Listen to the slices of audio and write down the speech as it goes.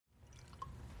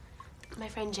My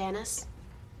friend Janice,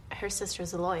 her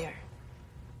sister's a lawyer.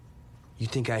 You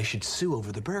think I should sue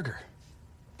over the burger?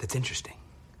 That's interesting.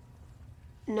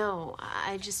 No,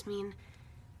 I just mean...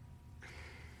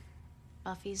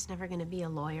 Buffy's never gonna be a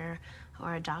lawyer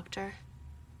or a doctor.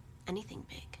 Anything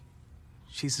big.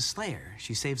 She's a slayer.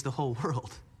 She saves the whole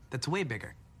world. That's way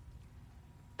bigger.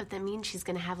 But that means she's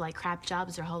gonna have, like, crap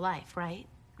jobs her whole life, right?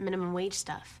 Minimum wage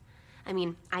stuff. I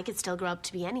mean, I could still grow up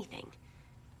to be anything.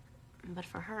 But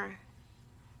for her,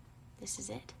 this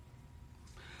is it.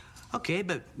 Okay,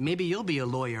 but maybe you'll be a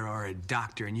lawyer or a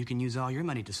doctor and you can use all your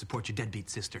money to support your deadbeat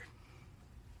sister.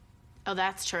 Oh,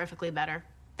 that's terrifically better.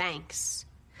 Thanks.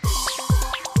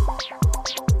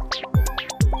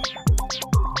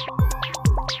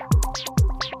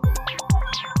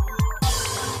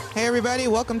 Hey everybody,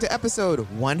 welcome to episode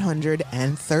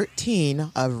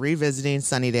 113 of Revisiting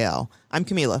Sunnydale. I'm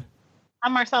Camila.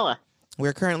 I'm Marcella.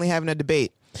 We're currently having a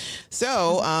debate.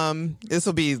 So, this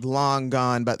will be long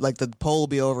gone, but like the poll will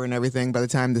be over and everything by the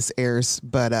time this airs.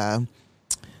 But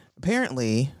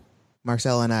apparently,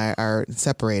 Marcella and I are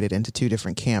separated into two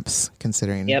different camps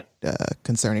concerning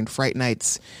Fright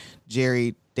Night's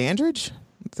Jerry Dandridge.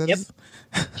 Yep,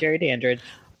 Jerry Dandridge.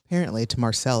 Apparently, to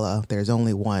Marcella, there's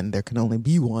only one. There can only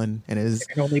be one, and it is there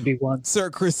can only be one. Sir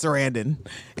Chris Sarandon.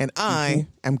 And I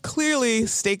am clearly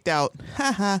staked out,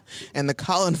 in the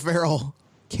Colin Farrell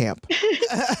camp.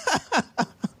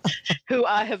 Who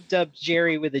I have dubbed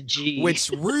Jerry with a G. Which,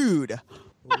 rude.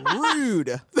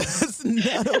 That's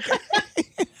not okay.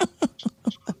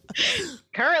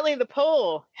 Currently, the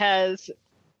poll has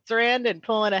Sarandon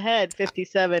pulling ahead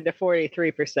 57 to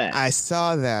 43%. I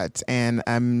saw that, and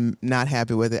I'm not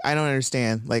happy with it. I don't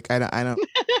understand. Like, I don't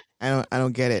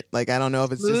get it. Like, I don't know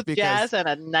if it's Smooth just because jazz and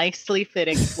a nicely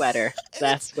fitting sweater.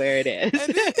 That's where it is.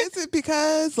 Is it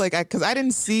because, like, because I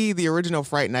didn't see the original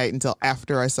Fright Night until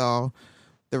after I saw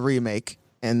the remake,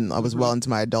 and I was well into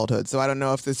my adulthood. So I don't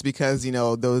know if it's because, you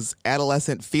know, those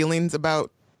adolescent feelings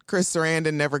about Chris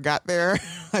Sarandon never got there.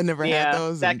 I never had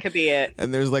those. That could be it.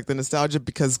 And there's like the nostalgia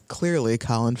because clearly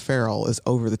Colin Farrell is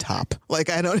over the top. Like,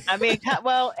 I mean,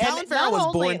 well, Colin Farrell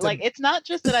was born to... like, it's not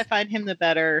just that I find him the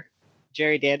better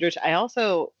Jerry Dandridge. I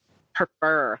also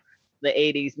prefer the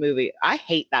 80s movie. I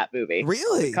hate that movie.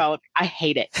 Really? I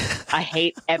hate it. I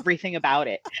hate everything about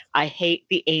it. I hate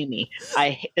the Amy.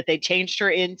 I hate that they changed her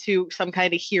into some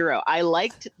kind of hero. I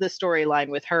liked the storyline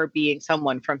with her being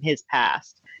someone from his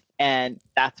past. And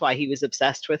that's why he was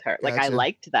obsessed with her. Like, Gotcha. I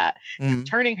liked that. Mm-hmm.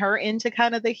 Turning her into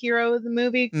kind of the hero of the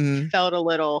movie felt a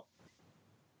little...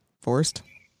 forced?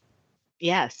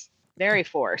 Yes, very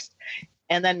forced.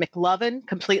 And then McLovin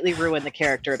completely ruined the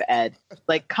character of Ed.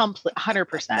 Like,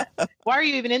 100%. Why are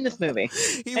you even in this movie?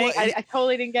 I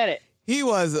totally didn't get it. He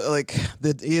was like,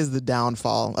 he is the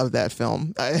downfall of that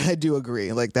film. I do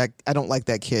agree. Like, that, I don't like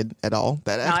that kid at all.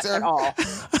 That actor. Not at all.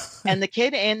 And the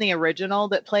kid in the original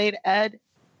that played Ed,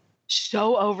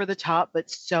 so over the top, but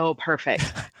so perfect.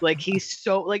 Like, he's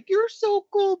so, like, you're so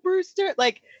cool, Brewster.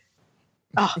 Like,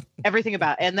 oh, everything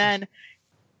about it. And then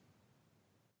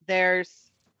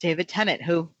there's David Tennant,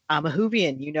 who I'm a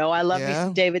Whovian. You know, I love me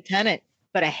some David Tennant,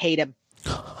 but I hate him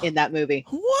in that movie.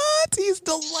 What? He's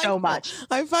delightful. So much.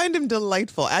 I find him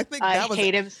delightful. I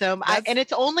hate him so much. And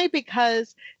it's only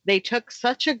because they took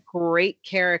such a great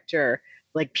character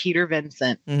like Peter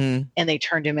Vincent and they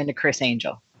turned him into Chris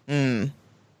Angel.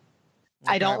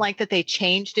 Okay. I don't like that they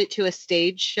changed it to a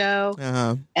stage show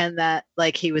and that,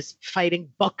 like, he was fighting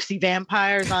buxy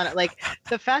vampires on it. Like,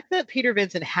 the fact that Peter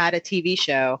Vincent had a TV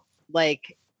show,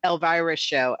 like Elvira's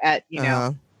show at, you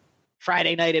know,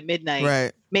 Friday night at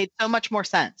midnight made so much more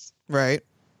sense. Right.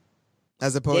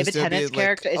 As opposed David to Tennant's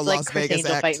character, it's like Chris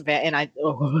Angel fighting and I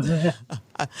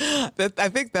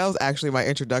think that was actually my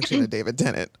introduction to David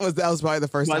Tennant. That was probably the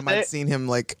first time I'd seen him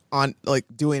like on like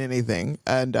doing anything,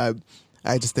 and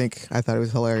I just think I thought it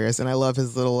was hilarious, and I love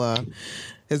his little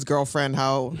his girlfriend,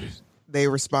 how they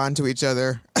respond to each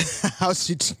other, how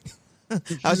she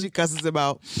cusses him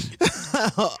out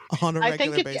on a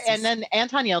regular basis. And then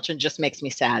Anton Yelchin just makes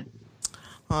me sad.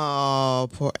 Oh,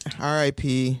 poor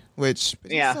R.I.P. Which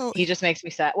he just makes me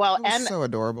sad. Well, and so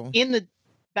adorable. In the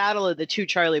battle of the two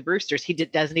Charlie Brewsters, he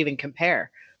doesn't even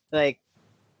compare. Like,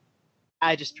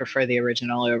 I just prefer the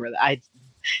original over the.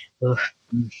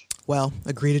 Well,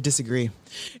 agree to disagree.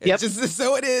 Yep. It's just,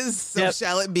 so it is. So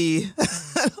shall it be.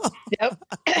 Yep.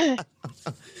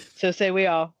 So say we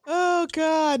all. Oh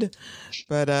God.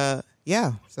 But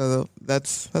yeah. So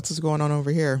that's what's going on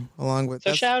over here. Along with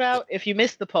shout out if you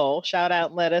missed the poll. Shout out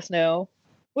and let us know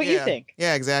what you think.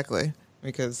 Yeah, exactly.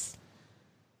 Because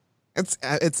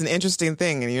it's an interesting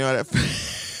thing, and you know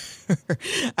what?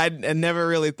 I never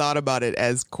really thought about it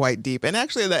as quite deep. And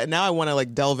actually, that now I want to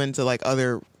like delve into like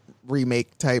other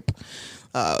remake type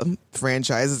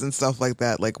franchises and stuff like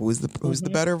that. Like who's the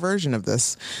better version of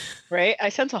this? Right. I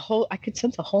could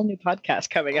sense a whole new podcast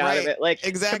coming out of it. Like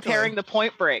comparing the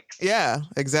Point Breaks. Yeah,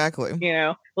 exactly. You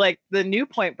know, like the new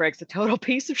Point Break's a total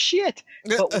piece of shit.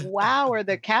 But wow, are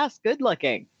the cast good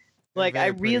looking? Like I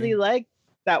really like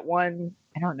that one.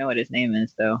 I don't know what his name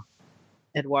is though.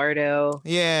 Eduardo.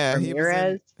 Yeah,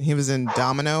 Ramirez. He was in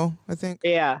Domino, I think.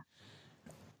 Yeah.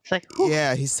 It's like,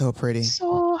 yeah, he's so pretty.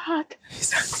 So hot.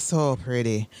 He's so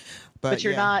pretty. But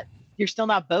you're still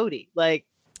not Bodhi. Like,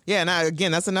 yeah, and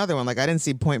again, that's another one. Like, I didn't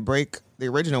see Point Break, the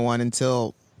original one,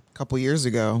 until a couple years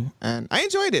ago, and I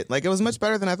enjoyed it. Like, it was much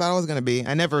better than I thought it was going to be.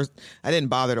 I didn't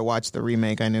bother to watch the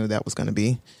remake. I knew that was going to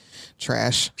be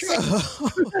trash.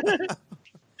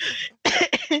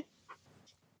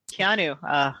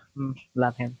 Keanu,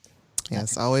 love him.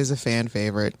 Yes, always a fan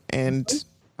favorite, and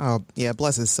oh yeah,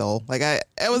 bless his soul. Like I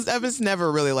was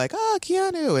never really like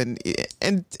Keanu,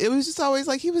 and it was just always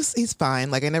like he's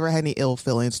fine. Like I never had any ill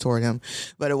feelings toward him,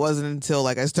 but it wasn't until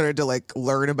like I started to like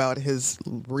learn about his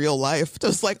real life,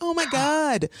 just like oh my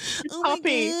god, my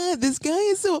god, this guy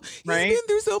is he's been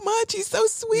through so much. He's so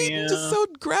sweet and just so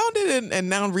grounded, and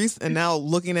now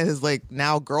looking at his like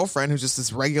now girlfriend who's just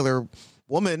this regular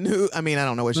woman who, I mean, I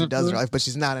don't know what she does in her life, but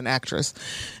she's not an actress.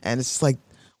 And it's just like,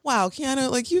 wow, Keanu,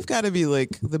 like you've got to be like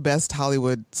the best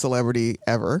Hollywood celebrity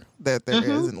ever that there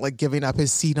is, and like giving up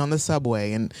his seat on the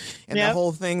subway and the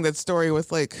whole thing, that story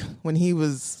with like when he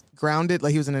was grounded,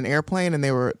 like he was in an airplane and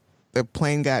the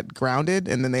plane got grounded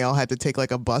and then they all had to take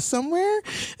like a bus somewhere.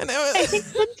 And I think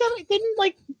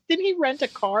didn't he rent a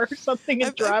car or something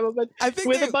and drive with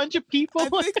a bunch of people?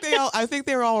 I think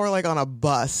they all were like on a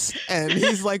bus, and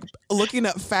he's like looking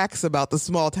up facts about the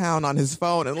small town on his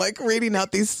phone and like reading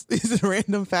out these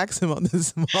random facts about this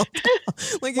small town.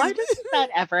 Like, why doesn't that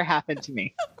ever happen to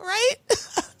me? Right?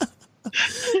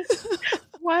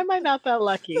 Why am I not that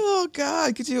lucky? Oh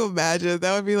God, could you imagine?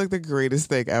 That would be like the greatest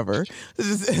thing ever.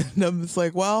 It's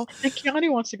like, well, I think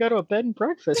Keanu wants to go to a bed and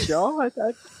breakfast, y'all.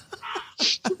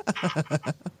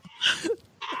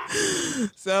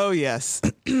 So yes.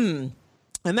 And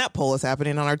that poll is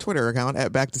happening on our Twitter account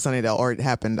at Back to Sunnydale, or it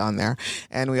happened on there.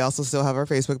 And we also still have our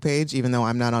Facebook page, even though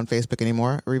I'm not on Facebook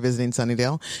anymore, Revisiting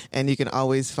Sunnydale. And you can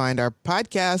always find our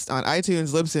podcast on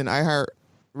iTunes, Libsyn,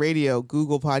 iHeartRadio,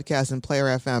 Google Podcasts, and Player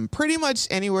FM. Pretty much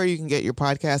anywhere you can get your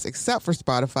podcast except for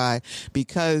Spotify,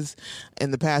 because in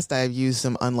the past I've used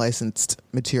some unlicensed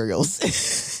materials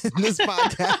in this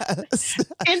podcast.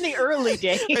 In the early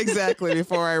days. Exactly,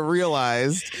 before I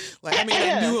realized. Like, I mean,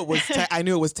 I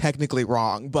knew it was technically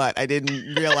wrong, but I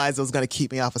didn't realize it was going to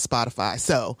keep me off of Spotify.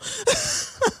 So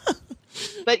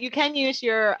But you can use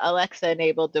your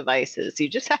Alexa-enabled devices. You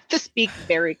just have to speak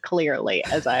very clearly,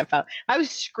 as I have found. I was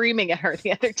screaming at her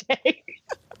the other day,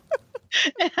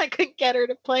 and I couldn't get her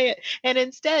to play it. And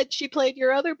instead, she played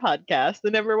your other podcast,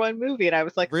 The Number One Movie, and I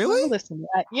was like, really? Oh, listen to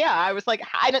that. Yeah, I was like,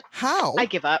 how? I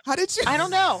give up. How did you? I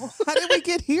don't know. How did we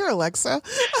get here, Alexa?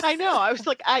 I know. I was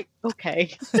like,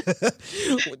 okay.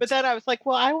 But then I was like,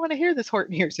 well, I want to hear this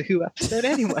Horton Hears a Who episode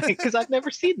anyway, because I've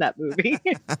never seen that movie.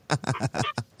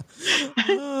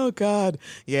 Oh God,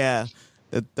 yeah.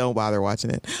 Don't bother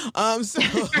watching it.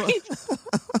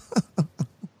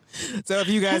 So if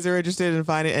you guys are interested in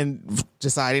finding and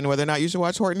deciding whether or not you should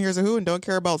watch Horton Hears a Who and don't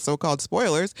care about so-called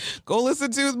spoilers, go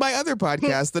listen to my other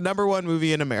podcast, The Number One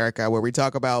Movie in America, where we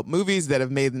talk about movies that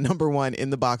have made the number one in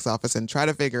the box office and try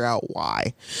to figure out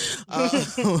why.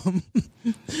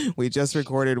 We just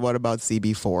recorded What About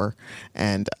CB4?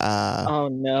 And oh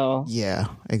no. Yeah,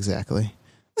 exactly.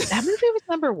 That movie was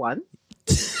number one?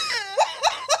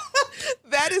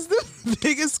 That is the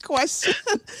biggest question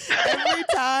every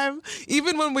time,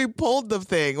 even when we pulled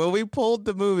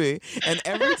the movie, and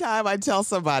every time I tell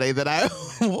somebody that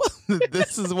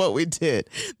this is what we did,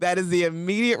 that is the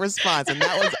immediate response. And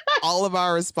that was all of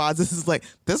our responses, is like,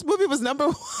 this movie was number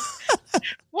one.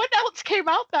 What else came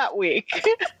out that week?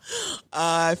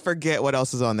 I forget what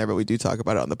else is on there, but we do talk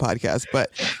about it on the podcast.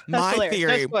 But my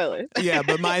theory,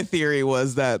 but my theory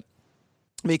was that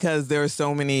because there's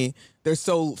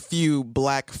so few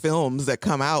black films that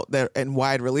come out that and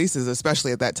wide releases,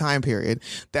 especially at that time period,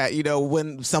 that, you know,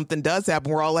 when something does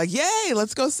happen, we're all like, yay,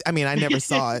 let's go see. I mean, I never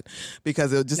saw it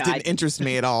because it just didn't interest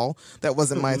me at all. That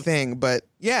wasn't my thing. But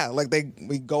yeah, like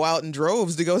we go out in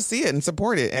droves to go see it and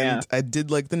support it. And I did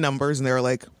like the numbers, and there were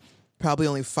like probably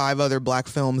only 5 other black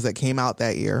films that came out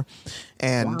that year.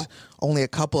 And only a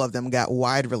couple of them got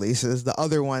wide releases. The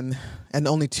other one, and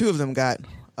only 2 of them got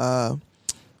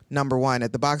number one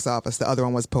at the box office. The other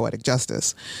one was Poetic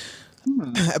Justice.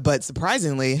 But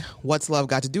surprisingly, What's Love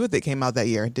Got to Do with It came out that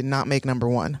year. Did not make number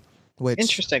one. Which,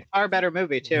 interesting. Far better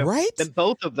movie too. Right? Than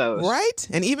both of those. Right?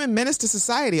 And even Menace to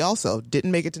Society also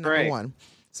didn't make it to number one.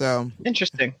 So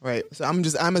interesting. Right. So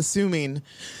I'm assuming,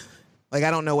 like,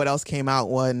 I don't know what else came out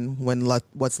when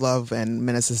What's Love and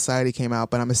Menace to Society came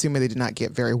out, but I'm assuming they did not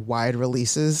get very wide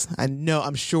releases.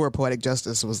 I'm sure Poetic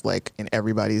Justice was like in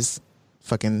everybody's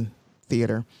fucking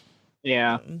theater.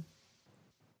 Yeah.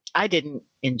 I didn't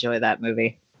enjoy that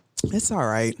movie. It's all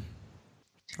right.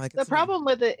 Like, the problem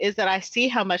with it is that I see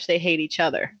how much they hate each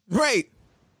other. Right.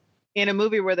 In a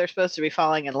movie where they're supposed to be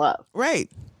falling in love. Right.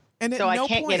 And so I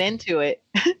can't get into it.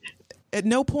 At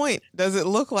no point does it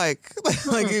look like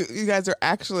you guys are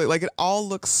actually, like, it all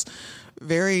looks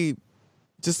very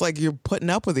just like you're putting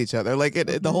up with each other. Like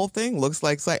the whole thing looks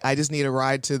like I just need a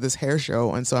ride to this hair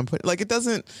show. And so I'm putting, like, it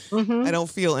doesn't, I don't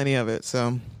feel any of it.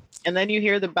 So. And then you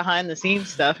hear the behind the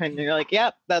scenes stuff and you're like,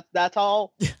 yep, that's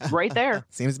all right there.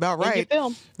 Seems about right.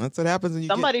 Film. That's what happens when you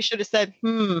Somebody should have said,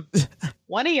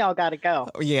 one of y'all got to go.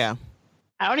 Yeah.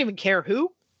 I don't even care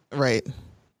who. Right.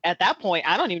 At that point,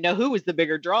 I don't even know who was the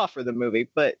bigger draw for the movie.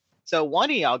 But so one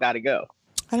of y'all got to go.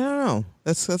 I don't know.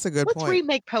 That's a good point. Let's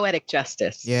remake Poetic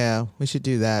Justice. Yeah, we should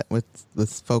do that with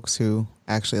folks who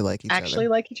actually like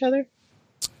each other.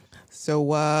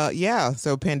 So,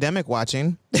 so pandemic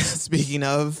watching, speaking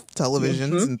of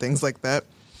televisions and things like that.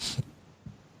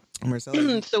 So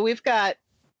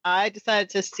I decided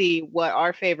to see what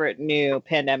our favorite new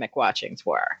pandemic watchings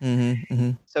were.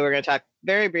 So we're going to talk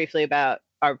very briefly about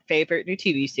our favorite new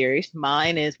TV series.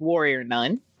 Mine is Warrior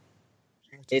Nun.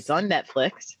 It's on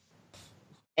Netflix.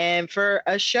 And for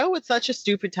a show with such a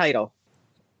stupid title,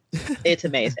 it's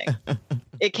amazing.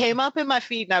 It came up in my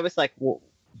feed and I was like,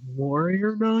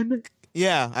 Warrior Nun?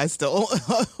 Yeah, I still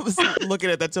was looking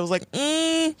at that. So I was like,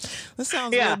 this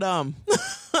sounds a little dumb.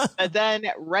 And then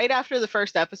right after the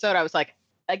first episode, I was like,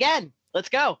 again, let's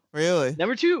go. Really?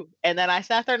 Number 2. And then I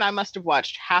sat there and I must have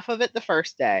watched half of it the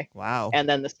first day. Wow. And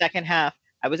then the second half,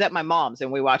 I was at my mom's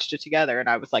and we watched it together. And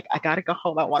I was like, I got to go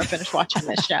home. I want to finish watching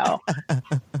this show.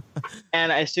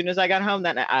 And as soon as I got home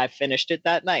that night, I finished it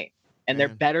that night. And there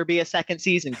better be a second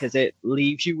season because it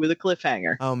leaves you with a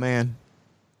cliffhanger. Oh, man.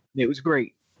 It was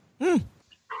great. Is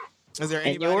there anybody?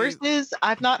 And yours is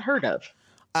I've not heard of.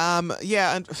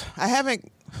 Yeah, I haven't.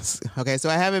 Okay, so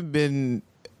I haven't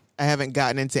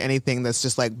gotten into anything that's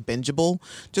just like bingeable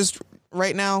just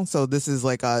right now. So this is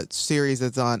like a series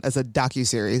it's a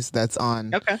docuseries that's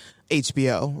on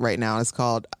HBO right now. It's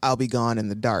called I'll Be Gone in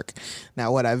the Dark.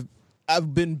 Now, what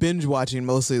I've been binge watching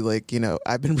mostly, like,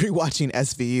 I've been rewatching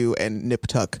SVU and Nip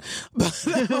Tuck,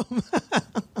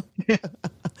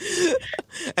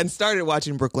 and started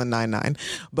watching Brooklyn Nine-Nine.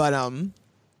 But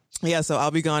yeah, so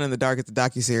I'll Be Gone in the Dark. It's a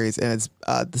docuseries, and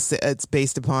it's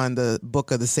based upon the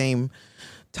book of the same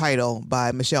title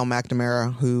by Michelle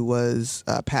McNamara, who was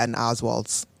Patton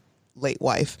Oswalt's late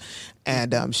wife,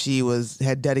 and she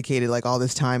had dedicated like all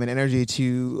this time and energy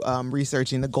to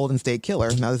researching the Golden State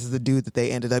Killer. Now, this is the dude that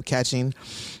they ended up catching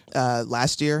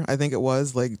last year, I think it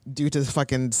was, like, due to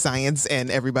fucking science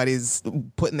and everybody's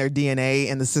putting their DNA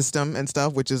in the system and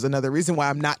stuff, which is another reason why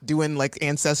I'm not doing like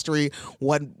Ancestry,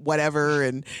 whatever,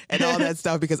 and all that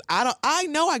stuff, because I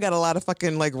know I got a lot of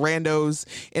fucking like randos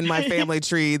in my family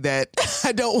tree that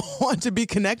I don't want to be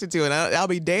connected to, and I'll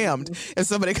be damned if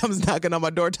somebody comes knocking on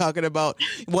my door talking about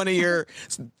one of your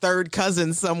third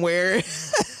cousins somewhere.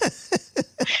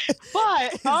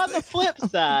 But on the flip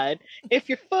side, if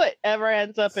your foot ever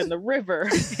ends up in the river,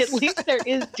 at least there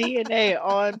is DNA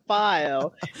on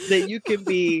file that you can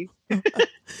be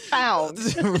found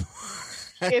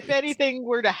if anything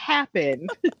were to happen.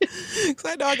 Because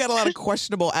I know I got a lot of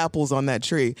questionable apples on that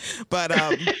tree, but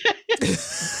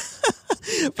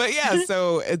but yeah,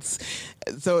 so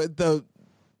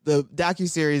the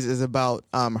docuseries is about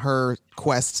her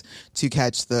quest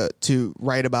to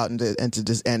write about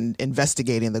and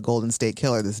investigating the Golden State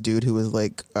Killer, this dude who was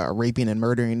like raping and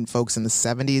murdering folks in the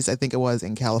 70s, I think it was,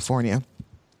 in California.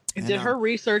 Did her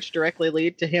research directly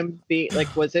lead to him being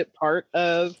like? Was it part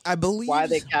of? I believe why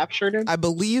they captured him. I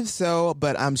believe so,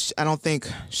 but I don't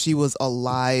think she was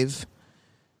alive.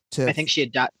 I think she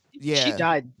had died. Yeah, she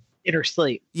died in her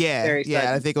sleep. Yeah,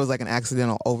 I think it was like an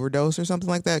accidental overdose or something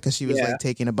like that, because she was like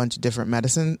taking a bunch of different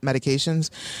medications,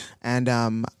 and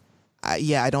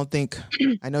I don't think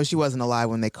I know she wasn't alive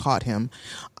when they caught him.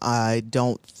 I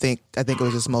think it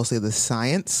was just mostly the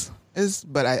science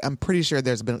but I'm pretty sure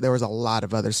there was a lot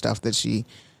of other stuff that she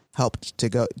helped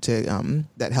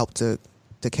that helped to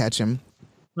catch him.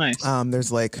 Nice.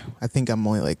 There's like, I think I'm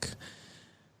only like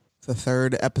the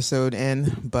third episode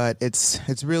in, but it's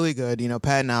really good.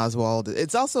 Patton Oswalt.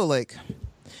 It's also like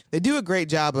They do a great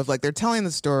job of like they're telling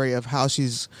the story of how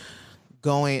she'd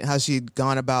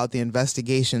gone about the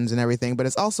investigations and everything, but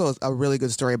it's also a really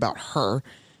good story about her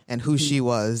and who she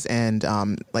was. And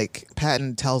like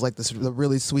Patton tells like this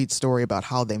really sweet story about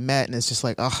how they met, and it's just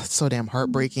like, oh, it's so damn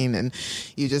heartbreaking. And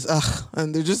you just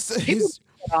and they're just he's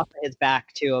off his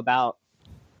back too about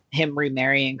him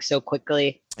remarrying so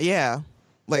quickly. Yeah,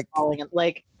 like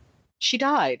she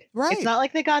died. Right. It's not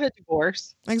like they got a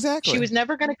divorce. Exactly. She was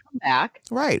never going to come back.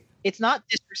 Right. It's not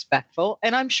disrespectful,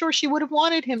 and I'm sure she would have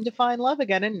wanted him to find love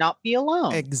again and not be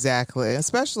alone. Exactly.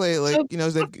 Especially like, so, you know,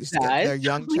 their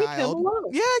young child.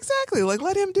 Yeah, exactly. Like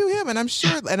let him do him. And I'm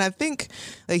sure, and I think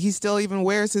like he still even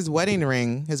wears his wedding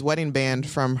ring, his wedding band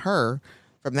from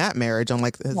that marriage on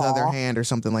like his other hand or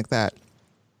something like that.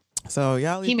 So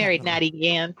yeah. He married Natty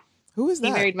Gann. Who is that?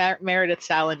 He married Meredith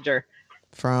Salinger.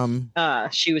 From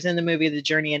she was in the movie The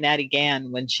Journey of Natty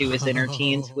Gann when she was in her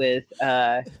teens with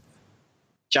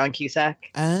John Cusack,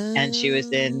 and she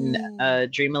was in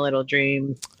Dream a Little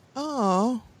Dream.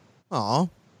 Oh,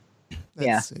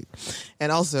 yeah. Sweet.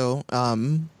 And also,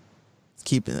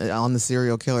 keeping it on the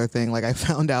serial killer thing, like I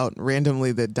found out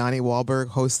randomly that Donnie Wahlberg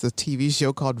hosts a TV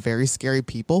show called Very Scary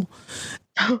People.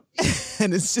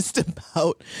 And it's just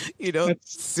about, you know,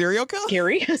 serial killers.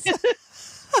 Scary.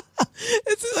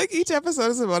 It's like each episode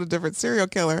is about a different serial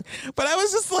killer. But I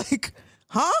was just like,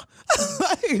 huh?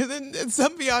 And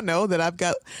some of y'all know that I've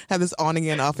had this on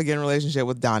again, off again relationship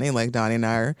with Donnie. Like Donnie and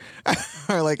I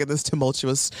are like in this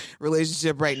tumultuous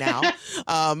relationship right now.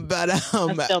 But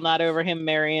I'm still not over him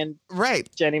marrying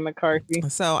Jenny McCarthy.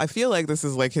 So I feel like this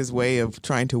is like his way of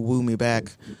trying to woo me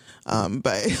back. But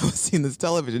I was seeing this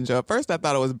television show. At first I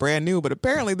thought it was brand new, but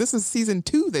apparently this is season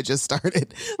 2 that just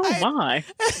started. I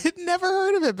had never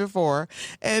heard of it before.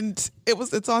 And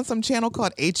it's on some channel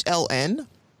called HLN.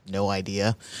 No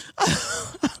idea.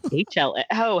 HLN.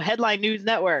 Oh, Headline News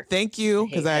Network. Thank you.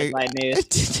 Because I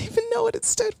didn't even know what it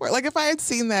stood for. Like if I had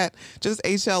seen that, just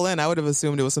HLN, I would have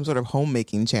assumed it was some sort of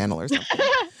homemaking channel or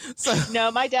something.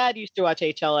 No, my dad used to watch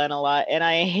HLN a lot, and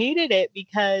I hated it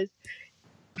because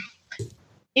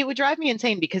it would drive me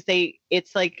insane because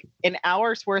it's like an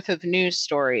hour's worth of news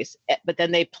stories, but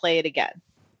then they play it again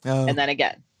and then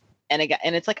again and again.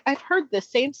 And it's like, I've heard the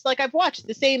same, like I've watched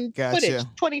the same footage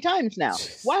 20 times now.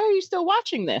 Why are you still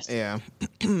watching this? Yeah.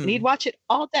 And he'd watch it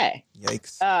all day.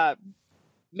 Yikes.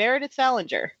 Meredith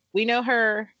Salinger. We know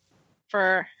her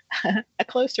for a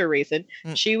closer reason.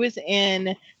 She was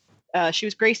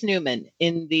Grace Newman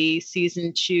in the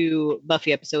season 2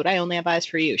 Buffy episode, I Only Have Eyes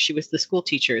for You. She was the school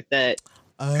teacher that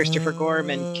Christopher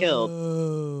Gorman killed.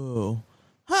 Oh.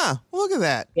 Huh. Look at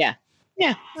that. Yeah.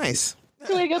 Yeah. Nice.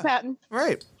 That's the way to go, Patton.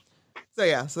 Right. So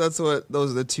yeah, those are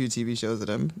the 2 TV shows that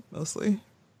I'm mostly.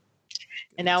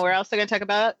 And now we're also going to talk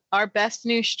about our best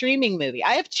new streaming movie.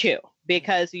 I have 2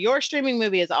 because your streaming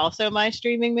movie is also my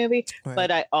streaming movie, right.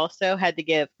 But I also had to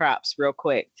give props real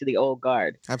quick to The Old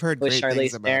Guard. I've heard with great Charlize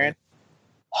things about Theron. it.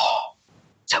 Oh,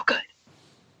 so good.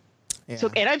 Yeah. So,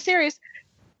 and I'm serious.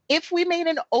 If we made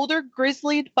an older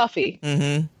grizzlied Buffy,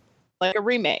 like a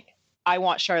remake, I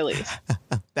want Charlize.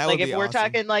 That would be if we're awesome.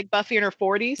 talking like Buffy in her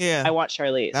 40s, yeah. I want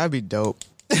Charlize. That'd be dope.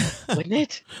 Wouldn't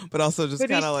it? But also just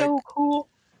kind of like so cool.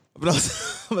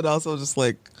 But also just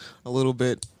like a little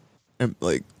bit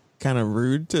like kind of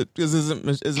rude to because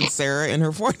isn't Sarah in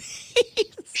her 40s?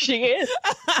 She is.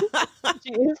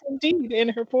 She is indeed in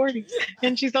her 40s,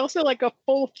 and she's also like a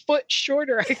full foot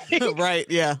shorter, I think. Right?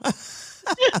 Yeah.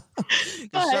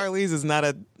 Charlize is not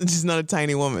a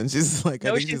tiny woman. She's like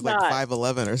I think she's like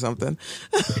 5'11" or something.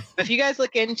 If you guys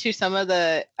look into some of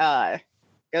the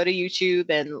go to YouTube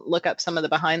and look up some of the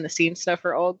behind the scenes stuff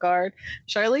for Old Guard,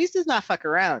 Charlize does not fuck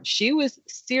around. She was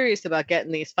serious about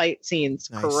getting these fight scenes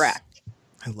correct.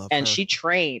 I love and her. She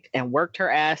trained and worked her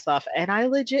ass off, and I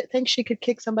legit think she could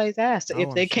kick somebody's ass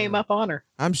if they came up on her.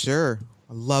 I'm sure.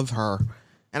 I love her.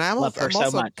 And I'm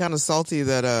also kind of salty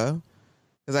that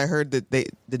because I heard that they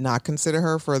did not consider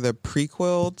her for the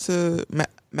prequel to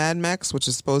Mad Max, which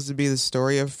is supposed to be the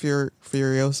story of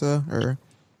Furiosa. Or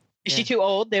is she too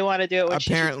old? They want to do it when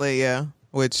apparently, yeah.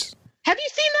 Which have you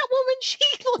seen that woman? She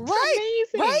looks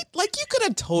amazing. Right? Like you could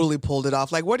have totally pulled it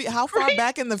off. Like how far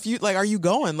back in the future like are you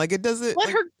going? Like it doesn't let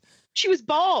her. She was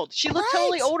bald. She looked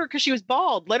totally older because she was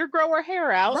bald. Let her grow her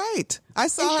hair out. Right. I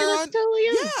saw her on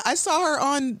I saw her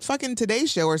on fucking Today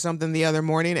Show or something the other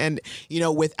morning, and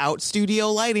without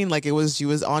studio lighting, like she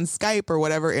was on Skype or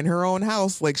whatever in her own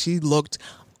house. Like she looked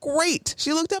great.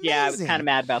 She looked amazing. Yeah, I was kind of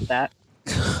mad about that.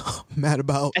 Mad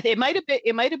about it might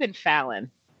have been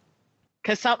Fallon.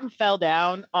 Because something fell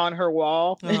down on her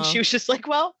wall, and she was just like,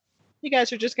 well, you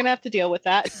guys are just gonna have to deal with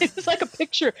that. It was like a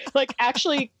picture, like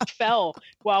actually fell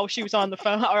while she was on the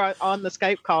phone or on the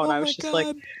Skype call, and I was just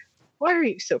like, why are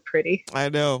you so pretty? I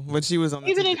know. When she was on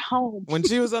even at home. When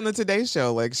she was on the Today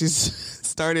Show, like she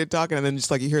started talking and then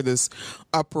just like you hear this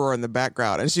uproar in the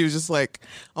background and she was just like,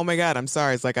 oh my God, I'm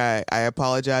sorry. It's like, I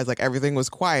apologize. Like everything was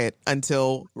quiet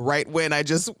until right when I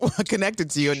just connected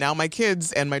to you and now my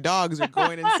kids and my dogs are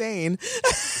going insane.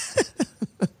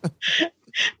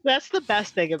 That's the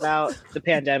best thing about the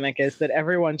pandemic is that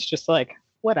everyone's just like,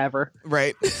 whatever.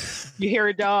 Right. You hear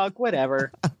a dog,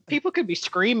 whatever. People could be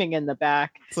screaming in the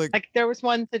back. Like there was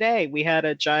one today. We had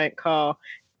a giant call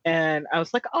and I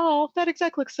was like, oh, that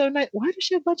exec looks so nice. Why does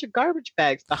she have a bunch of garbage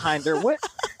bags behind her? What?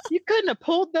 You couldn't have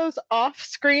pulled those off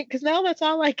screen because now that's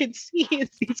all I can see is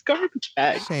these garbage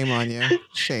bags. Shame on you.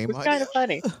 Shame on you. It's kind of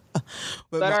funny.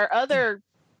 but our other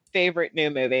favorite new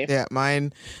movie. Yeah,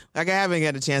 mine. Like I haven't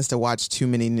had a chance to watch too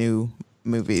many new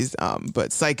movies,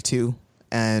 but Psych 2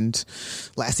 and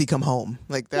Lassie Come Home.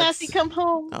 Like that's Lassie Come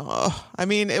Home. Oh, I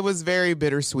mean, it was very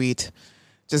bittersweet.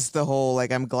 Just the whole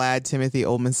like, I'm glad Timothy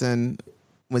Olmstead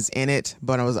was in it,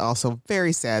 but I was also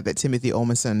very sad that Timothy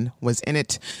Olmstead was in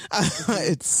it.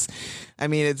 It's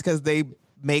because they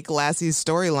make Lassie's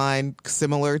storyline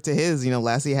similar to his. You know,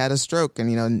 Lassie had a stroke,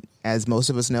 and you know, as most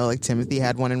of us know, like Timothy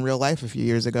had one in real life a few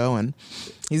years ago, and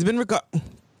he's been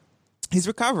he's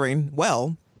recovering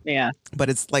well. Yeah, but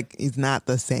it's like he's not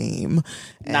the same.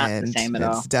 Not the same at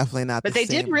all. It's definitely not. But the they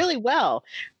same. did really well.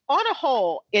 On a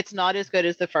whole, it's not as good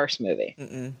as the first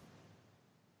movie.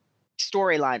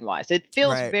 Storyline wise, it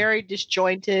feels very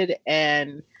disjointed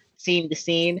and scene to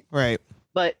scene. Right.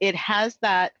 But it has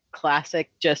that classic,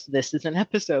 just this is an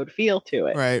episode feel to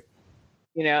it. Right.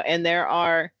 You know, and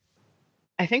I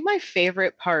think my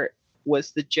favorite part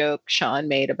was the joke Sean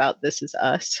made about This Is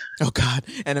Us. Oh God,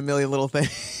 and A Million Little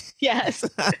Things. Yes.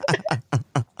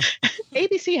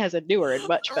 ABC has a newer and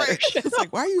much better show. It's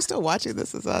like, why are you still watching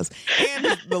This Is Us? And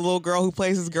the little girl who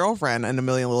plays his girlfriend in A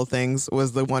Million Little Things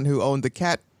was the one who owned the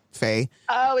cat Faye.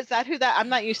 Oh, is that who that? I'm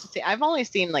not used to seeing. I've only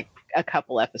seen like a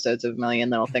couple episodes of A Million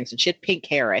Little Things, and she had pink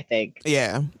hair, I think.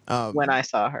 Yeah. When I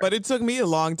saw her. But it took me a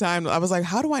long time. I was like,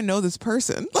 how do I know this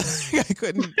person?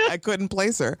 I couldn't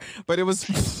place her. But it was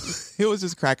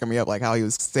just cracking me up, like how he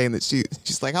was saying that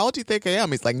she's like, how old do you think I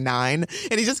am? He's like 9.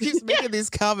 And he just keeps making these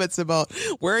comments about,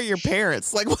 where are your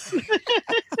parents? Like,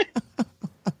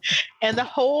 and the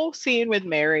whole scene with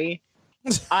Mary,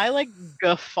 I like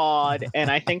guffawed, and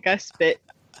I think I spit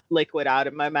liquid out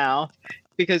of my mouth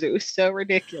because it was so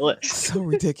ridiculous. So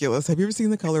ridiculous. Have you ever seen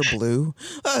the color blue?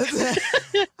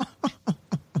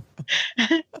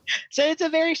 So it's a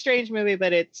very strange movie,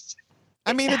 but it's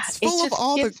full of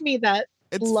all gives me that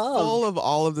it's love. Full of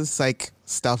all of the psych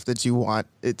stuff that you want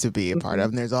it to be a part of.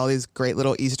 And there's all these great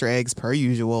little Easter eggs per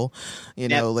usual, you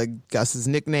know, like Gus's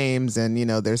nicknames, and you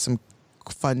know, there's some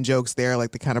fun jokes there,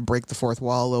 like they kind of break the fourth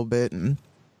wall a little bit, and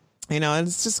you know, and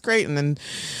it's just great. And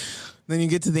then you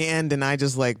get to the end, and I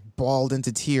just like bawled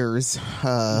into tears.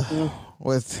 So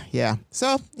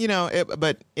you know,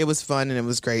 but it was fun and it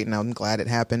was great, and I'm glad it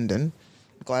happened, and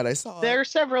I'm glad I saw it. There are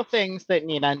several things that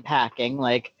need unpacking.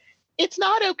 Like, it's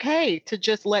not okay to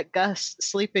just let Gus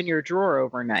sleep in your drawer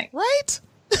overnight, right?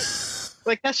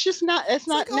 Like that's just not. It's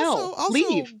not. Like also,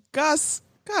 leave, Gus.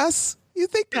 You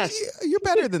think you're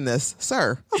better than this,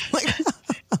 sir? Like,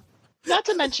 not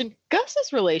to mention,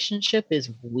 Gus's relationship is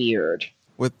weird.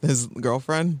 With his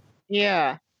girlfriend?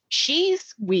 Yeah.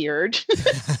 She's weird.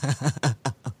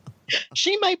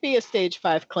 She might be a stage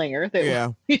 5 clinger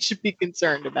that we should be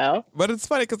concerned about. But it's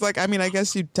funny because, like, I mean, I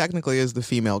guess she technically is the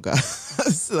female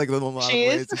Gus. Like, in a lot of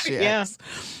ways that she acts.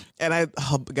 And I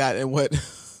got in what...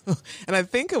 And I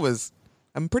think it was...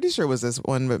 I'm pretty sure it was this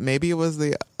one, but maybe it was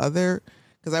the other...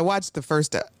 Because I watched the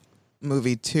first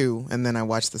movie too, and then I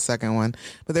watched the second one.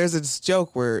 But there's this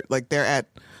joke where, like, they're at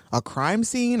a crime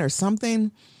scene or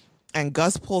something, and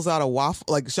Gus pulls out a waffle.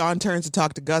 Like, Sean turns to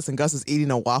talk to Gus, and Gus is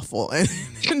eating a waffle, and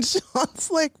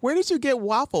Sean's like, "Where did you get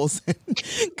waffles?" And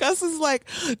Gus is like,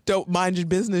 "Don't mind your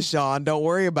business, Sean. Don't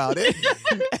worry about it."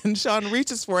 And Sean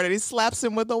reaches for it, and he slaps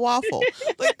him with a waffle.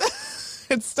 Like,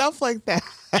 and stuff like that.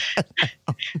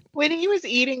 When he was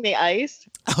eating the ice,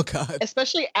 oh God,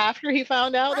 especially after he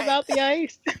found out about the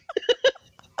ice,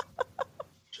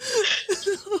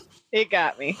 it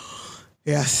got me.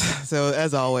 Yes. So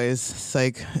as always,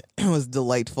 Psych was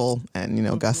delightful, and you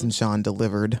know, Gus and Sean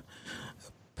delivered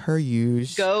per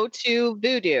usual. Go to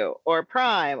Vudu or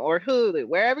Prime or Hulu,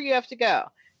 wherever you have to go,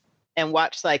 and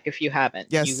watch Psych if you haven't.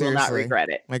 Yes, you will not regret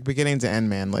it. Like beginning to end,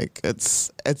 man. Like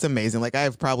it's amazing. Like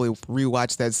I've probably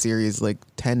rewatched that series like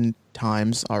 10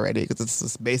 times already because it's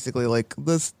just basically like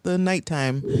the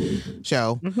nighttime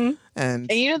show.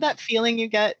 And you know that feeling you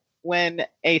get when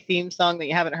a theme song that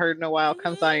you haven't heard in a while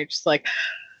comes on, you're just like,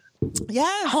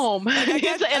 yes, home. And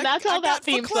that's how that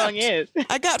theme song is.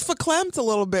 I got verklempt a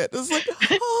little bit. It's like,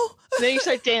 oh. Then you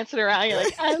start dancing around. You're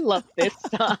like, I love this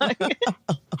song.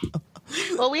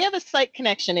 Well, we have a site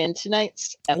connection in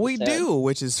tonight's episode. We do,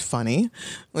 which is funny,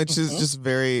 which is just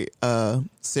very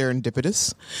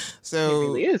serendipitous. So, it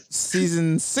really is.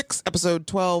 Season 6, Episode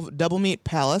 12, Doublemeat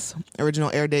Palace. Original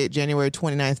air date January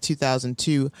 29th,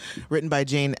 2002. Written by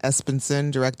Jane Espenson,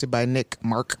 directed by Nick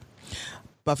Mark.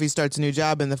 Buffy starts a new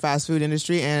job in the fast food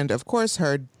industry, and of course,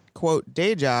 her quote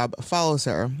day job follows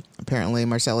her. Apparently,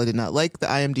 Marcella did not like the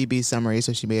IMDb summary,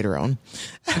 so she made her own.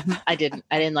 I didn't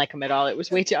like him at all. It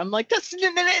was way too. I'm like,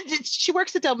 she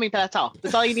works at Doublemeat, but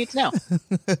that's all you need to know.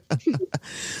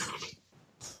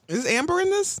 Is Amber in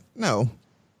this? No.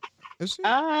 Is she?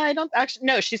 I don't actually.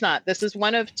 No, she's not. This is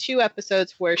one of 2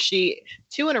 episodes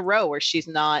two in a row where she's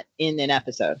not in an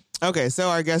episode. Okay, so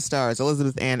our guest stars: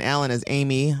 Elizabeth Ann Allen as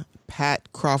Amy,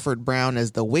 Pat Crawford Brown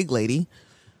as the Wig Lady.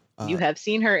 You have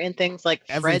seen her in things like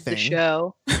Fred the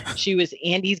Show. She was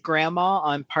Andy's grandma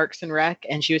on Parks and Rec,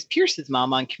 and she was Pierce's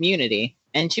mom on Community.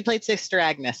 And she played Sister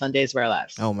Agnes on Days of Our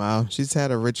Lives. Oh, wow. She's had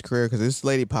a rich career because this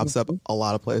lady pops up a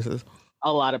lot of places.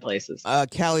 A lot of places.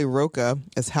 Callie Roca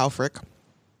as Halfrick.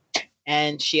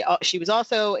 And she was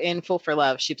also in Fool for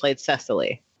Love. She played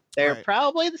Cecily. They're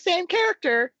probably the same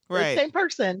character, the same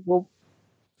person. Well,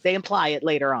 they imply it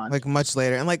later on. Like much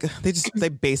later. And like they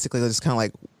basically just kind of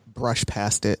like brush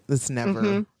past it. It's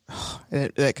never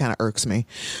that kind of irks me.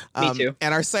 Me too.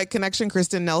 And our site connection,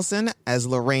 Kristen Nelson as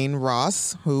Lorraine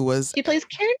Ross, he plays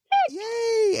Karen Peck.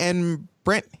 Yay! And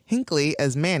Brent Hinckley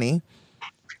as Manny.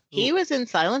 He was in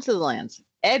Silence of the Lambs.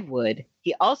 Ed Wood.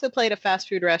 He also played a fast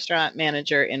food restaurant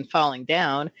manager in Falling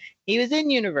Down. He was in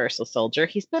Universal Soldier.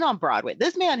 He's been on Broadway.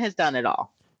 This man has done it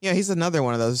all. Yeah, he's another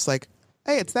one of those. It's like,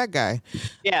 hey, it's that guy.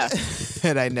 Yeah.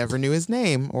 And I never knew his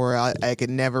name, or I could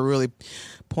never really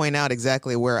point out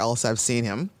exactly where else I've seen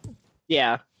him.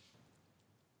 Yeah.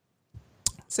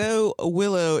 So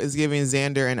Willow is giving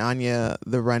Xander and Anya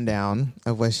the rundown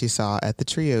of what she saw at the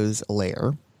trio's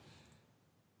lair.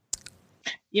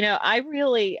 You know,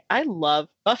 I love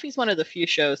Buffy's one of the few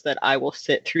shows that I will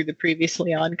sit through the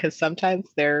previously on because sometimes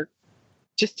they're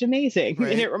just amazing.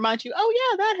 Right. And it reminds you, oh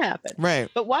yeah, that happened. Right.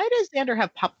 But why does Xander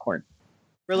have popcorn?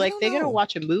 We're like, they're going to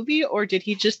watch a movie, or did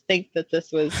he just think that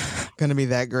this was going to be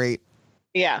that great?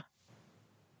 Yeah.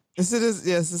 This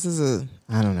is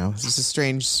I don't know. It's just a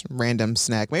strange random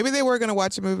snack. Maybe they were going to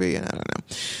watch a movie and I don't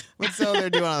know. But so they're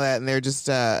doing all that and they're just,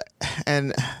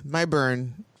 and my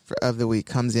burn of the week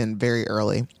comes in very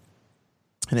early.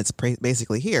 And it's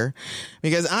basically here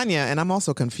because Anya, and I'm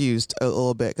also confused a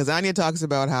little bit because Anya talks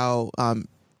about how,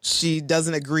 she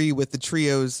doesn't agree with the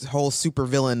trio's whole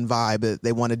supervillain vibe. That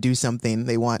they want to do something.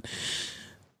 They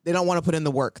don't want to put in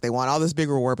the work. They want all this big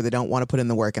reward, but they don't want to put in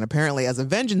the work. And apparently, as a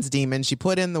vengeance demon, she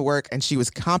put in the work and she was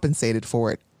compensated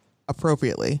for it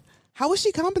appropriately. How was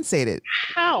she compensated?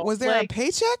 How? Was there a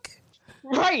paycheck?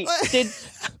 Right.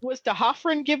 Was De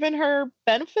Hoffren giving her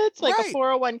benefits like a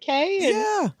 401k?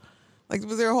 Yeah. Like,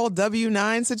 was there a whole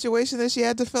W-9 situation that she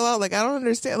had to fill out? Like, I don't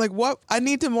understand. Like, what?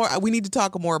 We need to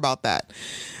talk more about that.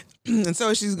 And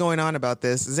so she's going on about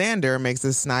this. Xander makes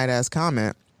this snide-ass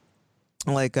comment.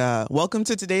 Like, welcome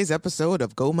to today's episode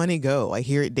of Go Money Go. I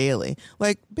hear it daily.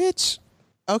 Like, bitch.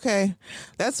 Okay.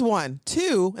 That's 1.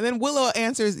 2. And then Willow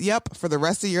answers, yep, for the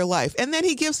rest of your life. And then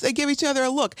they give each other a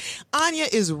look. Anya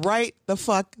is right the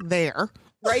fuck there.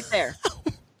 Right there.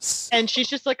 And she's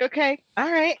just like, okay, all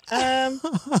right.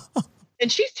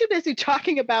 And she's too busy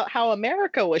talking about how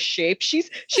America was shaped.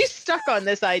 She's stuck on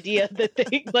this idea that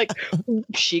they like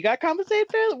she got compensated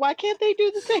fairly. Why can't they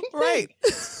do the same thing? Right.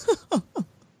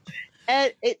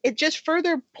 And it just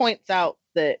further points out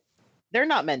that they're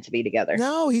not meant to be together.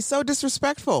 No, he's so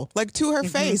disrespectful. Like to her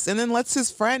face, and then lets his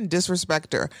friend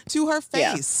disrespect her to her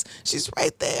face. Yeah. She's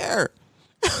right there.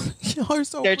 Y'all are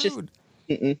so rude. Just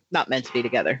not meant to be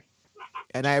together.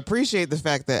 And I appreciate the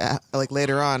fact that, like,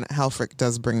 later on, Halfrick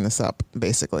does bring this up,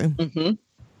 basically.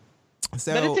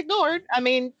 So, but it's ignored. I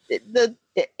mean,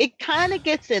 it kind of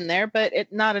gets in there, but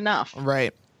not enough.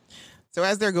 Right. So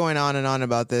as they're going on and on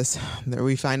about this,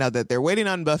 we find out that they're waiting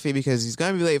on Buffy because she's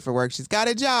going to be late for work. She's got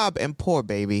a job, and poor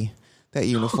baby, that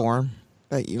uniform.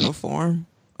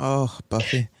 Oh,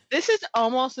 Buffy. This is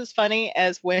almost as funny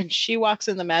as when she walks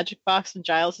in the magic box and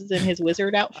Giles is in his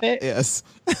wizard outfit. Yes.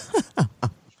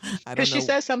 Because she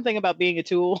says something about being a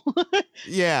tool.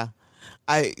 Yeah.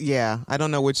 I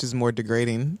don't know which is more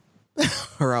degrading,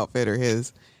 her outfit or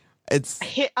his. It's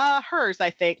hers, I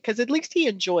think, because at least he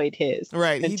enjoyed his.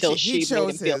 Right. Until he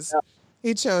chose his.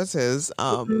 He chose his.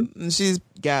 And she's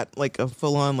got like a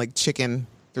full on like chicken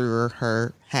through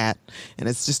her hat, and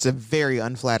it's just a very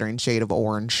unflattering shade of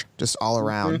orange, just all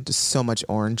around, just so much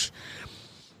orange.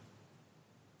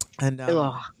 And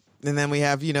then we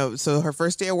have, so her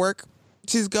first day of work,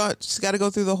 she's got to go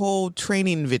through the whole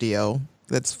training video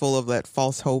that's full of that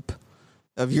false hope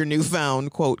of your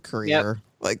newfound quote career. Yep.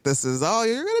 Like, this is,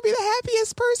 you're going to be the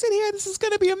happiest person here. This is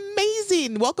going to be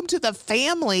amazing. Welcome to the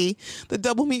family, the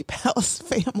Doublemeat Palace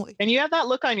family. And you have that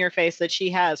look on your face that she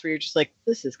has where you're just like,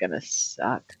 this is going to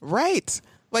suck. Right.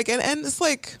 Like, and it's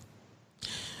like,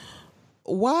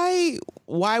 why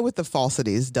with the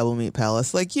falsities, Doublemeat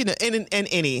Palace? Like, in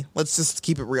any, let's just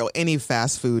keep it real, any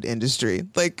fast food industry,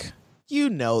 like,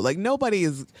 like nobody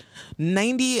is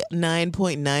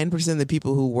 99.9% of the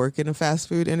people who work in a fast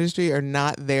food industry are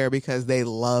not there because they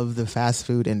love the fast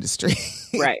food industry.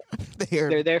 Right.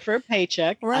 They're there for a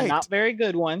paycheck. Right. A not very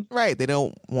good one. Right. They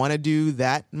don't want to do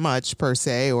that much per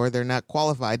se, or they're not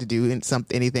qualified to do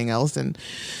anything else. And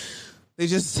they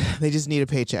just need a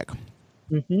paycheck.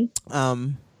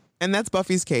 Mm-hmm. And that's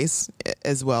Buffy's case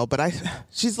as well. But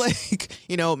she's like,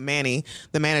 Manny,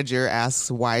 the manager,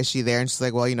 asks why is she there? And she's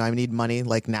like, well, I need money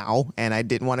like now. And I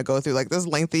didn't want to go through like this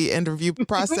lengthy interview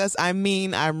process. I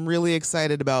mean, I'm really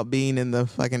excited about being in the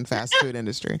fucking fast food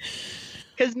industry.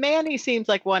 Because Manny seems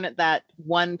like that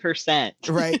 1%.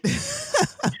 Right.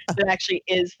 That actually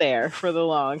is there for the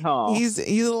long haul. He's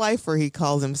a lifer, he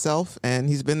calls himself. And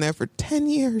he's been there for 10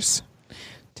 years.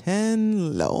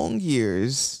 10 long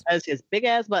years. As his big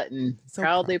ass button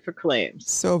proudly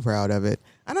proclaims. So proud of it.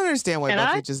 I don't understand why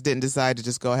Buffy just didn't decide to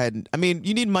just go ahead and,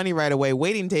 you need money right away.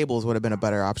 Waiting tables would have been a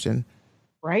better option.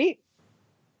 Right?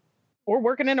 Or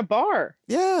working in a bar.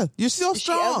 Yeah. You're still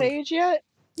strong. Is she of age yet?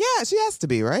 Yeah, she has to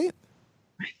be, right?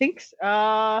 I think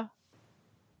so.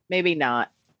 Maybe not.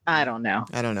 I don't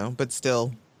know. But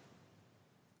still.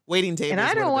 Waiting tables. And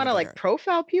I don't want to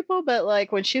profile people,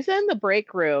 but when she's in the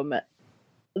break room,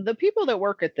 the people that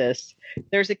work at this,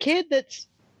 there's a kid that's,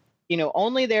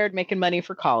 only there making money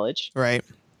for college. Right.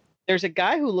 There's a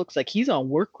guy who looks like he's on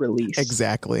work release.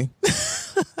 Exactly.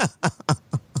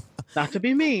 Not to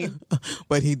be mean.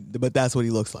 But that's what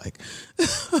he looks like.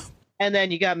 And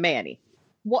then you got Manny.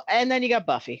 Well, and then you got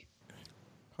Buffy.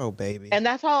 Oh, baby. And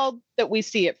that's all that we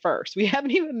see at first. We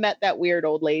haven't even met that weird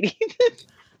old lady.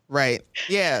 Right.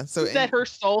 Yeah. So that her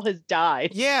soul has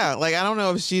died. Yeah. I don't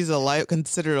know if she's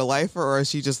considered a lifer, or is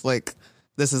she just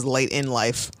this is late in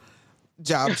life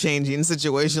job changing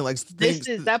situation.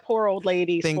 That poor old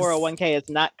lady's 401k is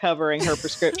not covering her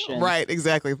prescription. Right.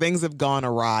 Exactly. Things have gone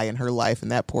awry in her life,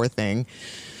 and that poor thing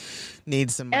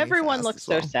needs some money. Everyone looks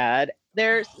so sad.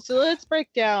 So let's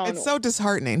break down. It's so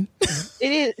disheartening.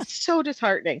 It is. It's so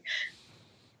disheartening.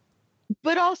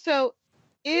 But also,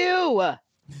 ew.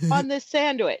 On this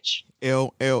sandwich.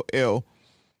 Ew. It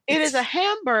is a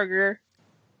hamburger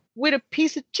with a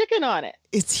piece of chicken on it.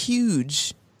 It's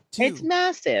huge, too. It's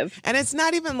massive. And it's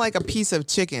not even like a piece of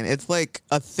chicken. It's like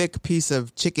a thick piece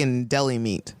of chicken deli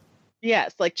meat. Yeah,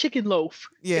 it's like chicken loaf.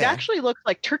 Yeah. It actually looks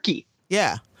like turkey.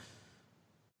 Yeah.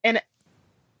 And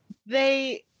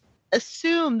they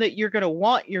assume that you're going to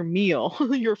want your meal,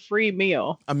 your free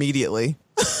meal. Immediately.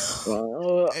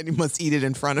 And you must eat it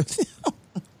in front of you.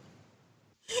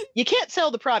 You can't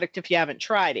sell the product if you haven't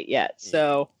tried it yet.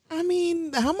 So,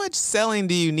 how much selling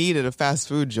do you need at a fast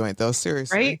food joint, though?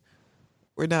 Seriously. Right?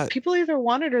 We're not. People either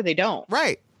want it or they don't.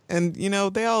 Right. And,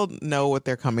 they all know what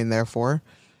they're coming there for.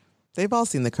 They've all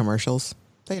seen the commercials.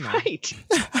 They know. Right.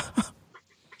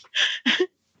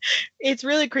 It's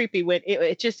really creepy when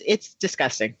it's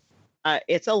disgusting.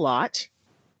 It's a lot.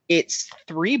 It's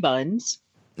 3 buns,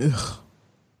 Ugh.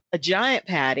 A giant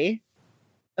patty,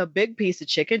 a big piece of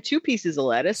chicken, 2 pieces of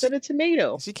lettuce, and a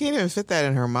tomato. She can't even fit that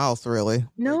in her mouth, really.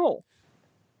 No.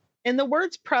 And the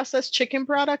words processed chicken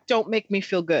product don't make me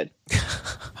feel good.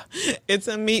 It's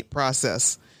a meat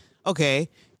process. Okay.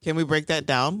 Can we break that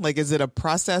down? Is it a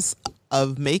process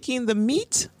of making the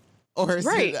meat? Or is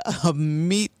it a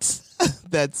meat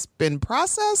that's been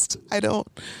processed? And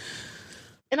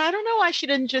I don't know why she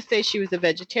didn't just say she was a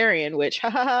vegetarian, which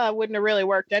wouldn't have really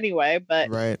worked anyway. But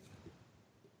right.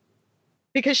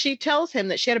 Because she tells him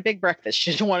that she had a big breakfast.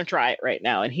 She doesn't want to try it right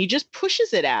now. And he just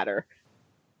pushes it at her.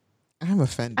 I'm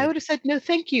offended. I would have said, no,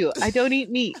 thank you. I don't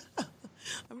eat meat.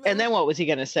 And then what was he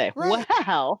going to say? Right.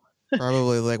 Wow.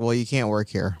 Probably well, you can't work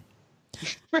here.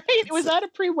 Right? Was that a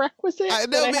prerequisite? I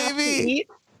know, maybe.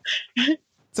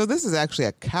 So this is actually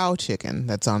a cow chicken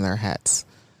that's on their hats.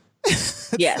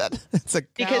 Yes. It's a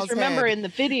because remember head. In the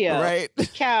video, right? The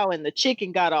cow and the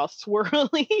chicken got all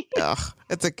swirly. Ugh,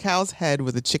 it's a cow's head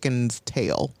with a chicken's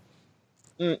tail.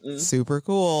 Mm-mm. Super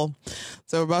cool.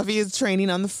 So Buffy is training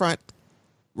on the front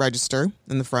register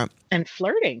in the front. And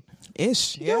flirting.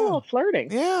 Ish. Yeah. A little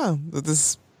flirting. Yeah. With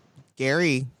this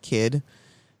Gary kid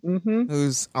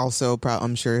who's also,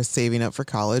 I'm sure, saving up for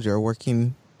college or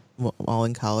working while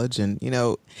in college. And,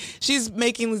 she's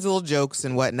making these little jokes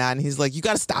and whatnot. And he's like, you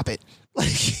got to stop it.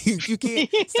 Like, you can't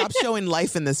stop showing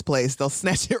life in this place. They'll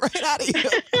snatch it right out of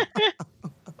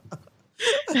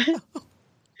you.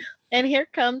 And here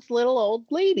comes little old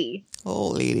lady.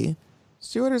 Old lady.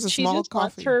 She orders a small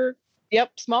coffee.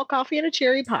 Small coffee and a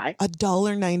cherry pie.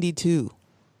 $1.92.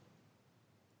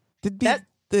 It'd be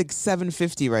like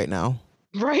 $7.50 right now.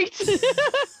 Right?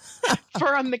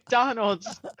 For a McDonald's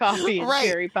coffee and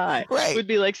cherry pie. Right. Would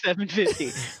be like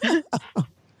 $7.50.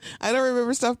 I don't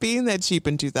remember stuff being that cheap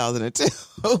in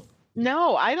 2002.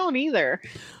 No, I don't either.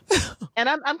 And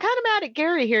I'm kind of mad at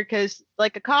Gary here because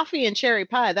like a coffee and cherry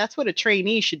pie, that's what a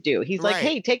trainee should do. He's like,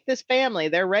 hey, take this family.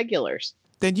 They're regulars.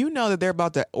 Then you know that they're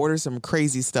about to order some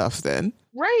crazy stuff then.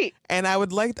 Right. And I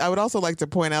would also like to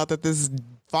point out that this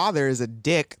father is a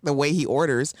dick the way he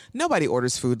orders. Nobody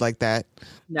orders food like that.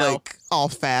 No. Like all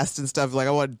fast and stuff. Like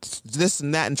I want this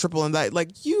and that and triple and that.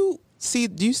 Like do you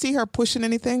see her pushing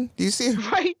anything? Do you see her?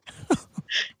 Right.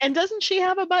 And doesn't she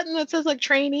have a button that says like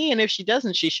trainee? And if she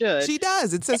doesn't, she should. She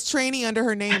does. It says trainee under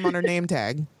her name on her name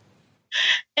tag.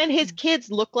 And his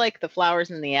kids look like the Flowers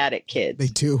in the Attic kids. They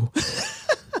do.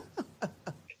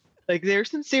 Like there's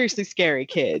some seriously scary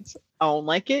kids. I don't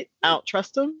like it. I don't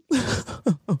trust them.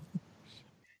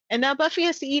 And now Buffy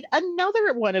has to eat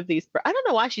another one of these. I don't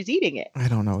know why she's eating it. I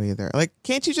don't know either. Like,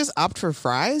 can't you just opt for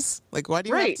fries? Like, why do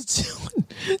you have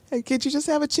to? Can't you just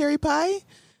have a cherry pie?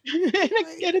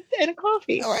 and a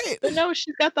coffee. All right. But no,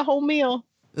 she's got the whole meal.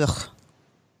 Ugh.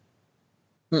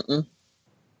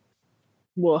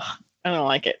 Well, I don't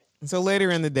like it. So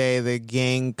later in the day, the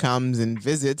gang comes and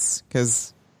visits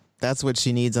because that's what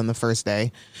she needs on the first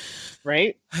day.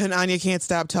 Right. And Anya can't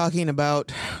stop talking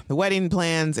about the wedding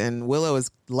plans, and Willow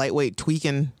is lightweight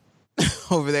tweaking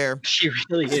over there. She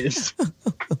really is.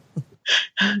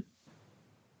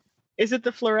 Is it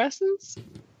the fluorescence?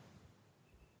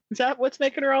 Is that what's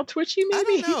making her all twitchy,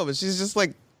 maybe? I don't know, but she's just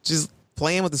like,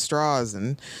 playing with the straws,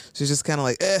 and she's just kind of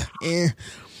like, eh.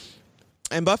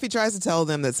 And Buffy tries to tell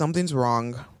them that something's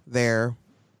wrong there,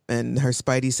 and her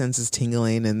spidey sense is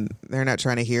tingling, and they're not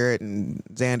trying to hear it, and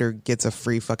Xander gets a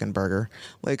free fucking burger.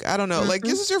 Like, I don't know. Like,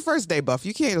 this is your first day, Buff.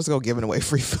 You can't just go giving away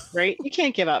free food. Right? You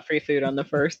can't give out free food on the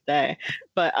first day.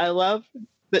 But I love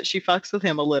that she fucks with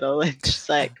him a little, and she's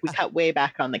like, we cut way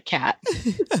back on the cat.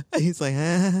 He's like,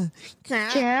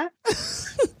 cat?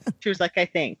 She was like, I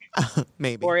think.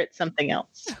 Maybe. Or it's something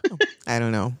else. I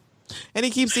don't know. And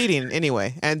he keeps eating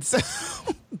anyway. And so...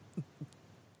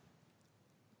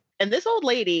 And this old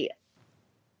lady,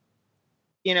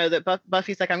 that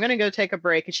Buffy's like, I'm going to go take a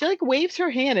break. And she like waves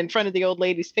her hand in front of the old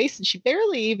lady's face and she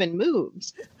barely even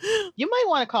moves. You might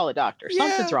want to call a doctor.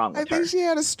 Something's wrong with her. I think she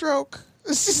had a stroke.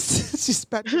 She's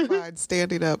petrified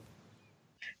standing up.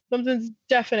 Something's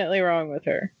definitely wrong with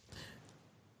her.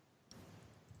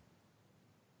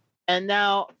 And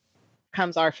now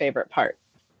comes our favorite part.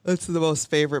 That's the most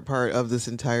favorite part of this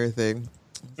entire thing.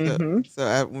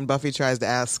 So when Buffy tries to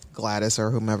ask Gladys or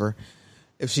whomever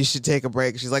if she should take a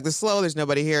break, she's like, "It's slow. There's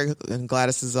nobody here." And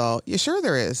Gladys is all, "You sure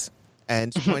there is?"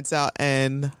 And she points out,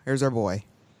 and here's our boy.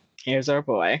 Here's our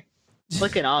boy.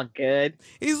 Looking all good.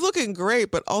 He's looking great,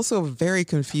 but also very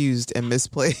confused and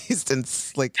misplaced and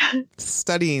like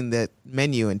studying that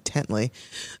menu intently.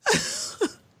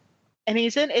 And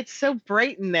it's so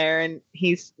bright in there, and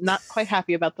he's not quite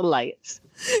happy about the lights.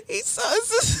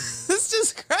 This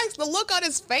just cracks, the look on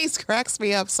his face cracks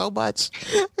me up so much.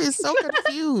 He's so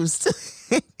confused.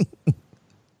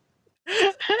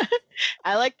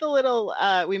 I like the little,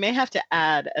 we may have to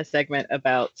add a segment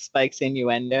about Spike's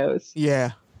innuendos.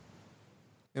 Yeah.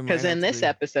 Because in this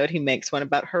episode, he makes one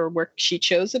about her work. She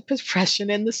chose a profession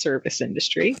in the service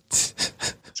industry.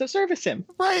 So service him.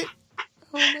 Right. Oh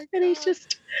my God. And he's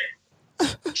just,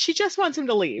 she just wants him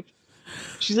to leave.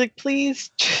 She's like, please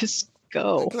just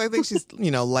go. Because I think she's,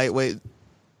 lightweight.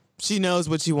 She knows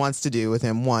what she wants to do with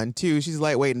him. 1, 2, she's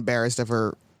lightweight embarrassed of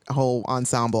her whole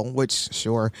ensemble, which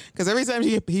sure. Because every time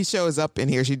he shows up in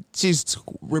here, she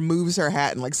removes her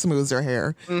hat and like smooths her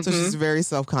hair. So she's very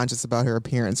self-conscious about her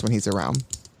appearance when he's around.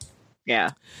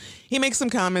 Yeah. He makes some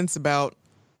comments about,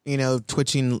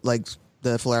 twitching like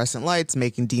the fluorescent lights,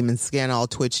 making Demon's skin all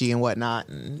twitchy and whatnot.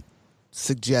 And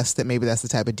suggests that maybe that's the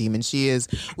type of demon she is.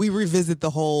 We revisit the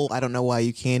whole, I don't know why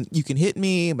you can hit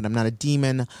me, but I'm not a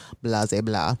demon, blah, blah,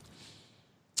 blah.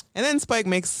 And then Spike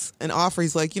makes an offer.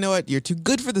 He's like, you know what? You're too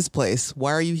good for this place.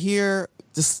 Why are you here?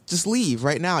 Just leave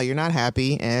right now. You're not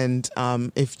happy. And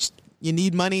if you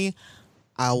need money,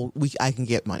 I can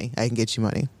get money. I can get you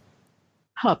money.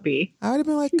 Puppy. I would have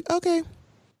been like, okay.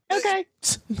 Okay.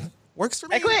 Works for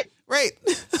me. I quit. Right.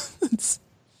 It's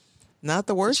not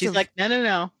the worst. She's like,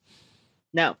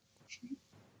 no.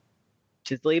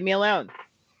 Just leave me alone.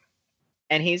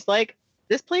 And he's like,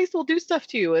 this place will do stuff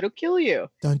to you. It'll kill you.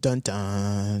 Dun, dun,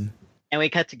 dun. And we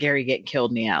cut to Gary getting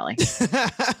killed in the alley.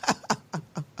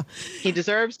 He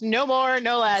deserves no more,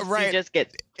 no less. Right. He just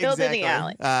gets killed in the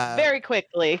alley very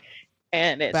quickly.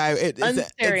 And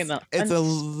it's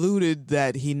alluded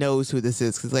that he knows who this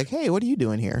is. Because like, hey, what are you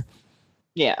doing here?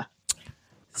 Yeah.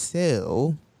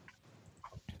 So,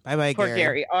 bye-bye, Poor Gary.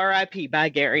 Gary. R.I.P. Bye,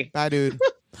 Gary. Bye, dude.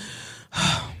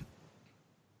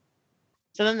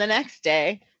 So then the next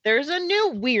day, there's a new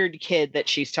weird kid that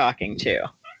she's talking to.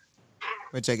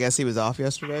 Which I guess he was off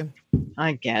yesterday.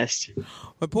 I guess.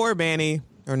 But poor Manny,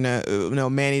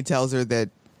 Manny tells her that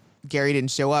Gary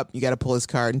didn't show up. You got to pull his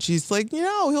card. And she's like,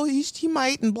 he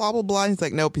might, and blah, blah, blah. And he's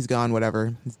like, nope, he's gone,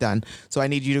 whatever. He's done. So I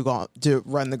need you to go to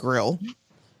run the grill.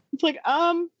 It's like,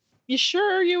 you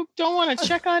sure you don't want to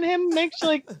check on him? Maybe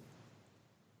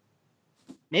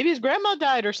his grandma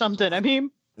died or something. I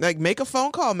mean, like, make a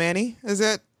phone call, Manny. Is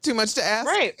that too much to ask?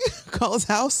 Right. Call his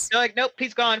house. They're like, nope,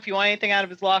 he's gone. If you want anything out of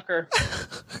his locker.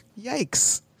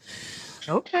 Yikes.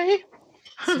 Okay.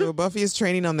 So Buffy is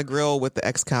training on the grill with the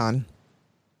ex-con.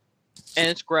 And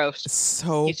it's gross.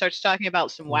 So he starts talking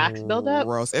about some wax buildup.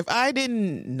 Gross. If I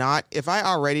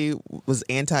already was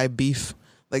anti-beef,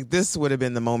 like, this would have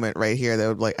been the moment right here that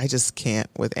would be like, I just can't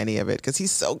with any of it because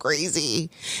he's so crazy.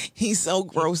 He's so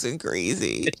gross and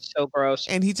crazy. It's so gross.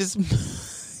 And he just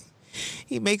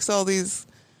he makes all these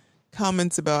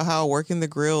comments about how working the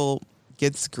grill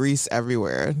gets grease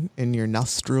everywhere in your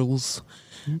nostrils.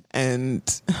 And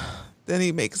then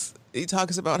he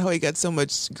talks about how he got so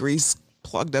much grease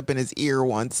plugged up in his ear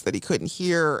once that he couldn't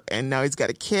hear, and now he's got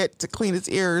a kit to clean his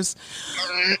ears.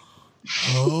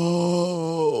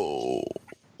 Oh.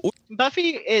 Buffy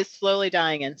is slowly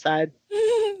dying inside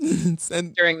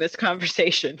during this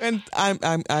conversation. And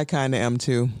I kind of am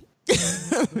too.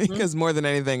 Because more than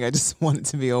anything, I just want it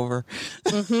to be over.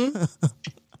 Mm-hmm.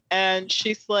 And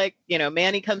she's like,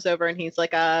 Manny comes over and he's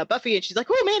like, Buffy. And she's like,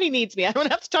 oh, Manny needs me. I don't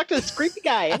have to talk to this creepy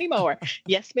guy anymore.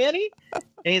 Yes, Manny?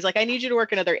 And he's like, I need you to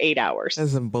work another 8 hours.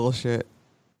 That's some bullshit.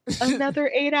 Another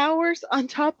 8 hours on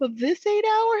top of this 8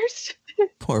 hours?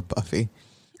 Poor Buffy.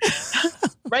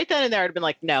 Right then and there, I'd have been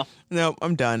like, no. No,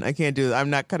 I'm done. I can't do that. I'm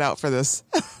not cut out for this.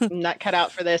 I'm not cut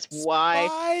out for this. Why?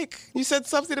 Spike, you said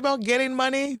something about getting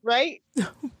money. Right?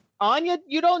 Anya,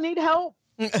 you don't need help.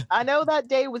 I know that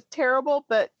day was terrible,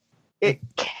 but it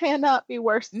cannot be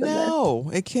worse than this. No,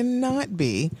 it cannot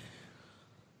be.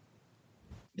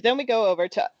 But then we go over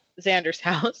to Xander's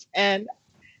house, and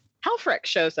Halfrek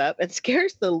shows up and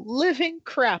scares the living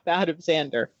crap out of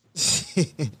Xander.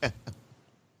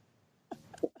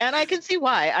 And I can see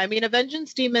why. I mean, a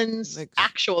vengeance demon's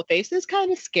actual face is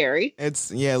kind of scary.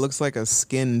 It looks like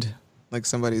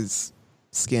somebody's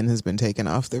skin has been taken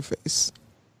off their face.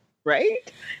 Right?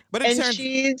 But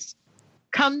she's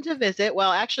come to visit.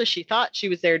 Well, actually, she thought she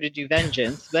was there to do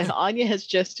vengeance, but Anya has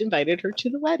just invited her to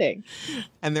the wedding.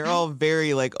 And they're all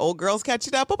very like, old girls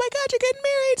catching up. Oh my God, you're getting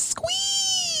married.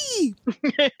 Squee!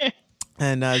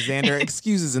 And Xander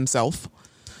excuses himself.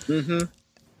 Mm-hmm.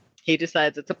 He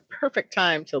decides it's a perfect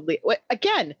time to leave. Wait,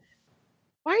 again,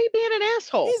 why are you being an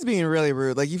asshole? He's being really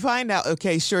rude. Like, you find out,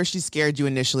 okay, sure, she scared you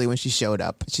initially when she showed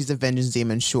up. She's a vengeance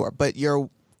demon, sure. But your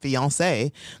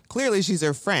fiance, clearly she's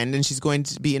her friend, and she's going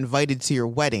to be invited to your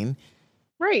wedding.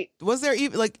 Right. Was there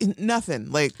even,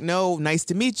 nothing? No nice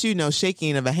to meet you, no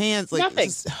shaking of a hand? Nothing.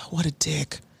 What a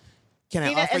dick. Can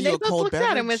I offer you a cold beverage? And they both looked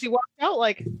at him as he walked out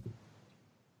like,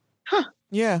 huh.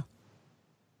 Yeah.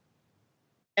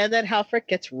 And then Halfrek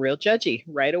gets real judgy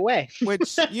right away.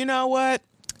 Which, you know what?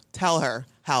 Tell her,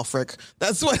 Halfrek.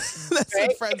 That's what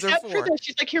friends are for.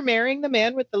 She's like, you're marrying the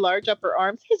man with the large upper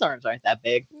arms. His arms aren't that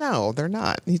big. No, they're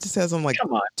not. He just has on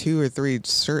 2 or 3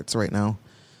 shirts right now.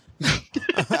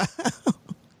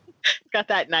 Got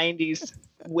that 90s,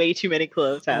 way too many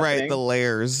clothes happening. Right, the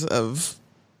layers of,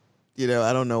 I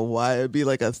don't know why. It'd be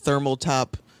like a thermal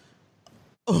top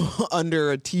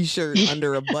under a t-shirt,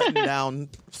 under a button-down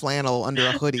flannel, under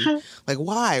a hoodie. Like,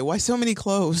 why? Why so many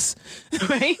clothes?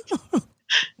 Right?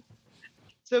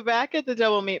 So back at the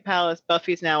Doublemeat Palace,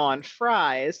 Buffy's now on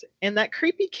fries, and that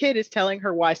creepy kid is telling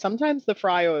her why sometimes the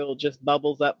fry oil just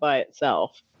bubbles up by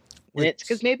itself. And it's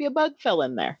because maybe a bug fell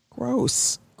in there.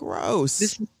 Gross.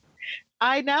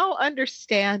 I now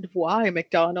understand why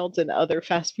McDonald's and other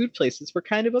fast food places were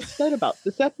kind of upset about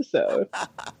this episode.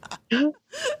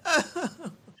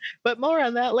 But more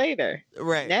on that later.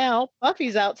 Right. Now,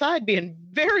 Buffy's outside being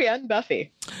very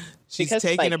un-Buffy. She's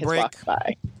taking a break.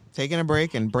 Taking a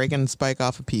break and breaking Spike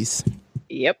off a piece.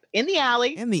 Yep. In the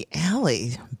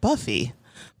alley. Buffy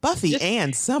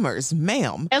and Summers,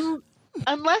 ma'am. And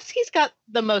unless he's got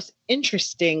the most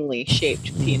interestingly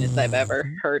shaped penis I've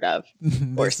ever heard of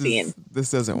or seen. This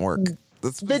doesn't work.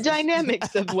 The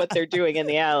dynamics of what they're doing in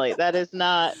the alley. That is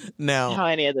not how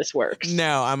any of this works.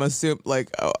 No, I'm assuming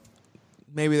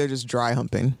maybe they're just dry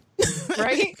humping.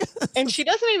 Right? And she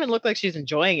doesn't even look like she's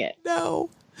enjoying it. No,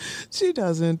 she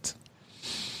doesn't.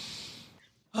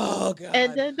 Oh, God.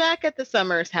 And then back at the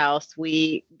Summers house,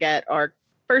 we get our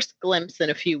first glimpse in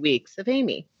a few weeks of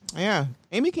Amy. Yeah.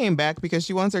 Amy came back because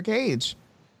she wants her cage.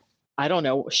 I don't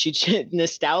know. She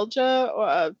nostalgia?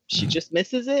 Or, she just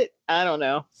misses it? I don't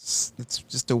know. It's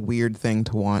just a weird thing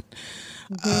to want.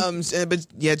 Mm-hmm. But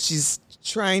yet she's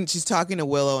talking to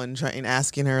Willow and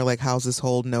asking her, like, how's this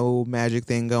whole no magic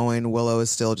thing going? Willow is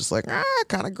still just like,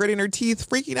 kind of gritting her teeth,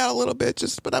 freaking out a little bit,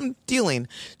 but I'm dealing.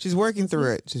 She's working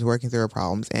through it. She's working through her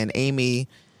problems. And Amy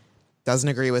doesn't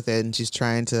agree with it, and she's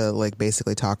trying to, like,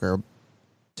 basically talk her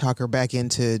back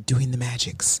into doing the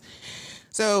magics.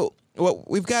 So what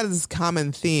we've got is this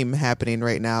common theme happening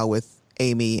right now with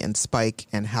Amy and Spike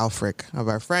and Halfrick of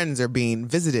our friends are being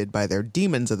visited by their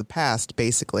demons of the past,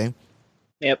 basically.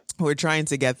 Yep. We're trying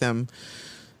to get them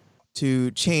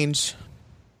to change,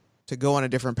 to go on a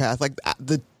different path. Like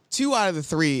the 2 out of the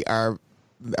 3 are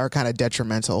kind of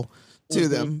detrimental to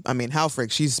them. I mean,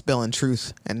 Halfrick, she's spilling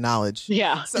truth and knowledge.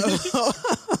 Yeah. So,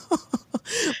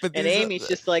 and Amy's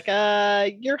just like,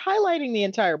 you're highlighting the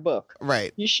entire book.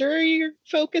 Right. You sure your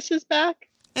focus is back?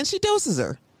 And she doses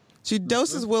her. She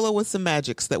doses Willow with some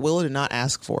magics that Willow did not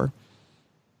ask for.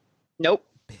 Nope.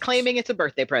 Bitch. Claiming it's a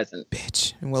birthday present.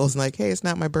 Bitch. And Willow's like, hey, it's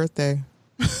not my birthday.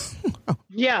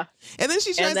 Yeah. And then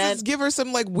she tries to give her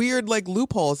some like weird like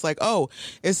loophole. It's like, oh,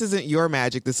 this isn't your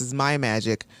magic. This is my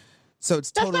magic. So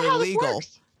it's totally legal.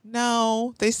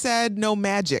 No, they said no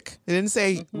magic. They didn't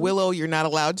say, Willow, you're not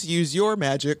allowed to use your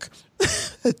magic.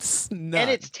 It's not. And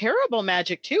it's terrible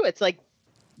magic too. It's like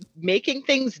making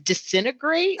things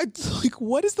disintegrate. It's like,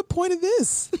 what is the point of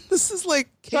this? This is like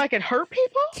so I can hurt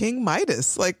people? King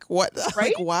Midas. Like what?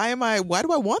 Right? Like why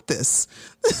do I want this?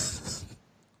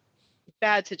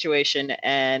 Bad situation.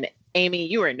 And Amy,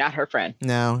 you are not her friend.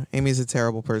 No, Amy's a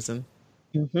terrible person.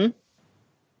 And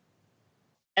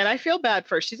I feel bad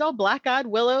for her. She's all black-eyed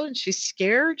Willow and she's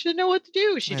scared. She doesn't know what to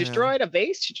do. She destroyed a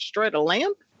vase. She destroyed a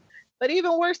lamp. But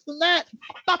even worse than that,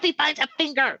 Buffy finds a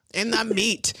finger in the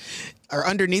meat or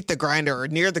underneath the grinder or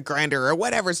near the grinder or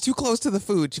whatever. It's too close to the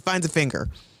food. She finds a finger.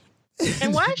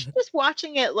 And why is she just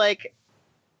watching it like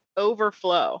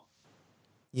overflow?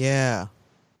 Yeah.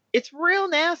 It's real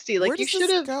nasty. Like you should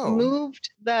have moved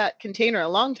that container a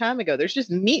long time ago. There's just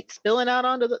meat spilling out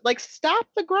onto the, like, stop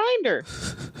the grinder.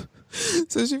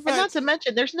 So she finds, and not to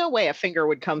mention, there's no way a finger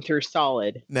would come through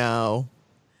solid. No.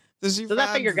 So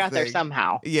that finger got there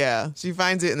somehow. Yeah. She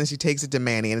finds it and then she takes it to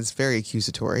Manny and it's very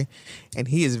accusatory. And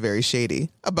he is very shady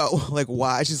about like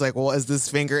why. She's like, well, is this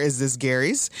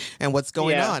Gary's? And what's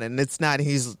going on? And it's not.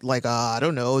 He's like, I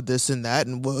don't know, this and that.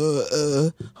 And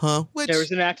Which, there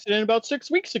was an accident about 6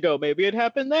 weeks ago. Maybe it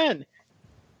happened then.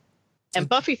 And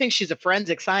Buffy thinks she's a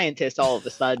forensic scientist all of a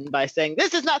sudden by saying,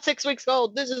 this is not 6 weeks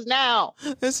old. This is now.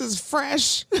 This is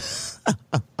fresh.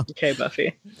 Okay,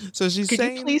 Buffy. So she's saying,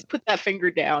 could you please put that finger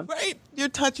down? Right. You're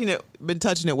been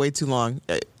touching it way too long.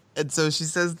 And so she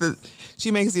says that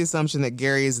she makes the assumption that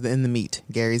Gary is in the meat.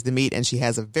 Gary's the meat. And she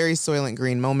has a very Soylent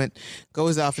Green moment,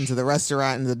 goes off into the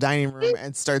restaurant, in the dining room,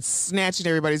 and starts snatching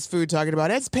everybody's food, talking about,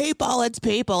 it's people,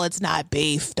 it's not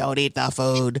beef. Don't eat the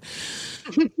food.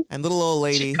 And little old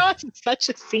lady. She causes such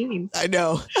a scene. I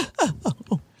know.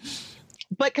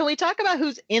 But can we talk about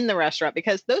who's in the restaurant?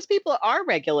 Because those people are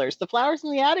regulars. The Flowers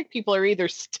in the Attic people are either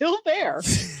still there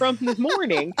from the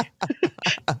morning,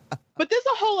 but this is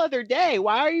a whole other day.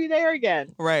 Why are you there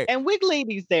again? Right. And Wig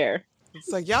Lady's there. It's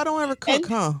like, y'all don't ever cook,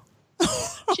 huh?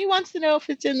 She wants to know if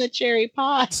it's in the cherry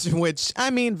pie. Which,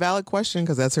 I mean, valid question,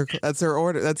 because that's her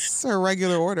order. That's her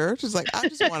regular order. She's like, I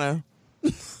just want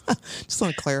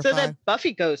to clarify. So then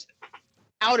Buffy goes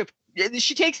out of.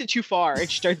 She takes it too far and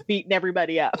she starts beating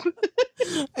everybody up.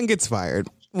 And gets fired.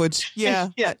 Which, yeah,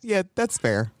 that's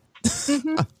fair.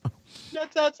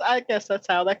 I guess that's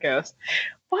how that goes.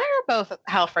 Why are both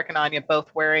Halfrek and Anya both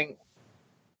wearing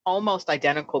almost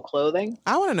identical clothing?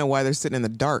 I want to know why they're sitting in the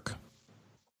dark.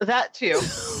 That too.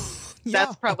 Yeah.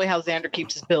 That's probably how Xander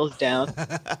keeps his bills down.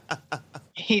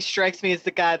 He strikes me as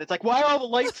the guy that's like, why are all the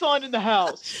lights on in the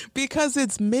house? Because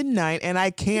it's midnight and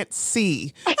I can't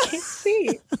see. I can't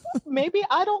see. Maybe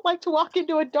I don't like to walk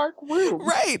into a dark room.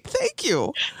 Right. Thank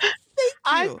you.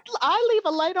 I leave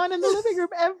a light on in the living room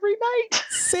every night.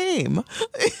 Same.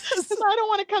 Because I don't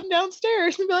want to come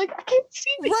downstairs and be like, I can't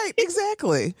see me. Right.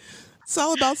 Exactly. It's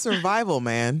all about survival,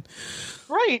 man.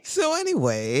 Right. So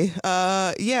anyway,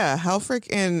 Halfrek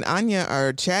and Anya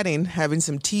are chatting, having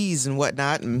some teas and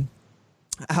whatnot, and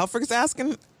Halfrek's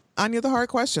asking Anya the hard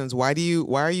questions. Why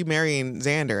are you marrying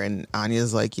Xander? And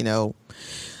Anya's like,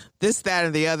 this, that,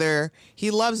 and the other.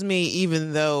 He loves me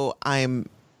even though I'm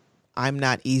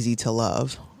not easy to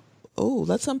love. Oh,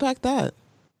 let's unpack that.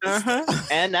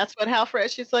 And that's what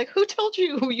Halfrek, she's like, who told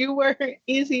you you were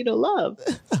easy to love?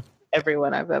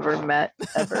 Everyone I've ever met,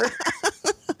 ever.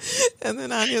 And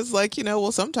then Anya's like,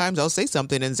 well, sometimes I'll say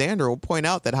something and Xander will point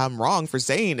out that I'm wrong for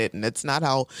saying it, and it's not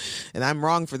how, and I'm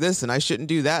wrong for this, and I shouldn't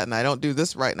do that, and I don't do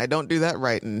this right, and I don't do that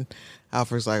right. And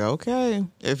Alfred's like, okay,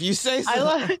 if you say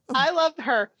so. I love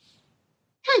her.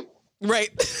 Right.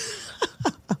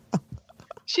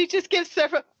 She just gives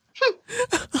several.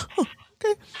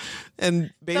 Okay.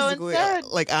 And basically,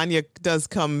 like Anya does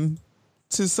come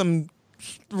to some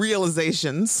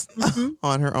realizations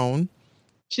on her own.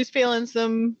 She's feeling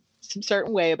some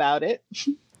certain way about it.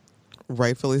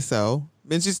 Rightfully so.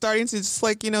 And she's starting to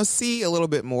just see a little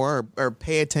bit more or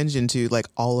pay attention to like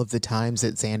all of the times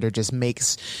that Xander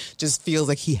just feels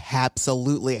like he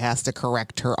absolutely has to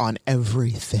correct her on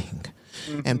everything.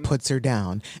 And puts her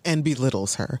down and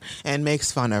belittles her and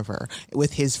makes fun of her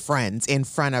with his friends in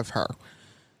front of her.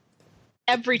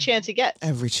 Every chance he gets.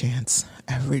 Every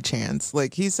chance.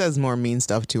 Like he says more mean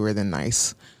stuff to her than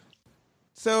nice.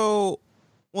 So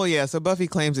Buffy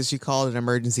claims that she called an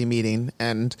emergency meeting,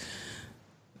 and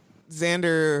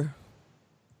Xander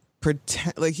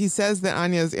he says that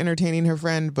Anya is entertaining her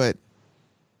friend, but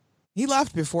he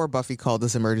left before Buffy called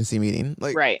this emergency meeting.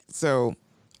 Right. So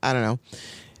I don't know.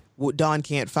 Dawn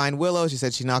can't find Willow. She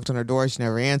said she knocked on her door. She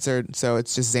never answered. So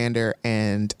it's just Xander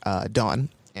and Dawn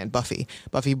and Buffy.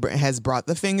 Buffy has brought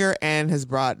the finger and has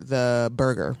brought the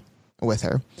burger with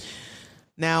her.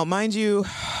 Now, mind you,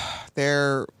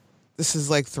 this is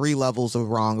like 3 levels of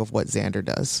wrong of what Xander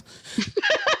does.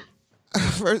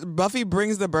 First, Buffy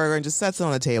brings the burger and just sets it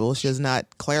on the table. She does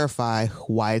not clarify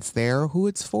why it's there or who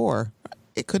it's for.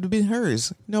 It could have been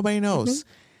hers. Nobody knows.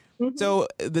 So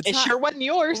it sure wasn't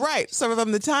yours. Right. So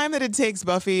from the time that it takes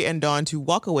Buffy and Dawn to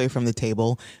walk away from the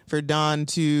table, for Dawn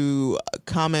to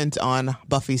comment on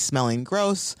Buffy smelling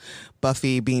gross,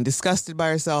 Buffy being disgusted by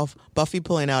herself, Buffy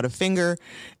pulling out a finger,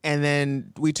 and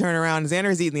then we turn around and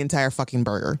Xander's eating the entire fucking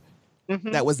burger.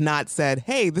 That was not said,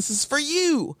 hey, this is for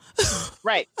you.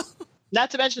 Right.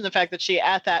 Not to mention the fact that she,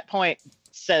 at that point,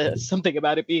 says something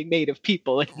about it being made of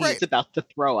people and he's about to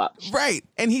throw up. Right.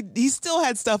 And he still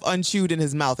had stuff unchewed in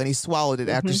his mouth and he swallowed it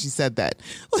after she said that.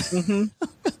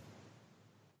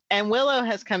 And Willow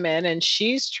has come in and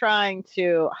she's trying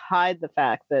to hide the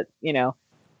fact that,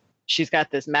 she's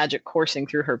got this magic coursing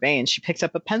through her veins. She picks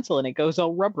up a pencil and it goes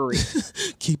all rubbery.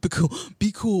 Keep it cool.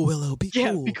 Be cool, Willow. Be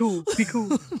cool. Yeah, be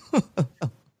cool.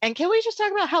 And can we just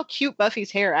talk about how cute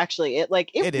Buffy's hair actually? It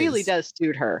really does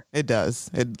suit her. It does.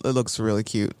 It looks really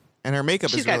cute, and her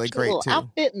makeup is really great too.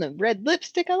 Outfit and the red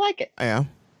lipstick. I like it. Yeah,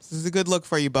 this is a good look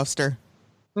for you, Buffster.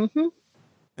 And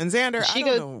Xander,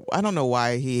 I don't know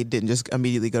why he didn't just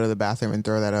immediately go to the bathroom and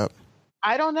throw that up.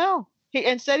 I don't know.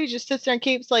 Instead, he just sits there and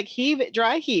keeps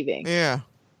dry heaving. Yeah.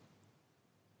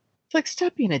 It's like,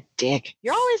 stop being a dick.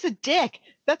 You're always a dick.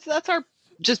 That's our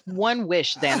just one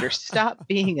wish, Xander. Stop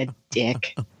being a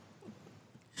dick.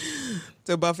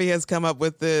 So Buffy has come up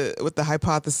with the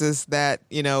hypothesis that,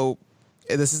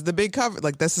 this is the big cover.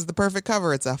 Like, this is the perfect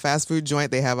cover. It's a fast food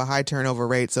joint. They have a high turnover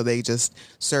rate, so they just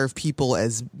serve people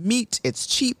as meat. It's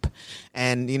cheap,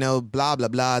 and, blah, blah,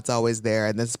 blah. It's always there.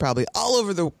 And this is probably all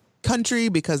over the country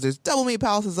because there's Doublemeat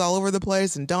Palaces all over the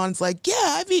place. And Dawn's like, yeah,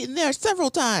 I've eaten there several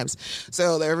times.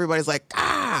 So everybody's like,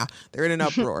 they're in an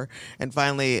uproar. And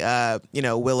finally,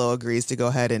 Willow agrees to go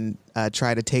ahead and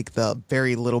try to take the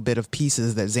very little bit of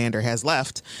pieces that Xander has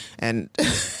left and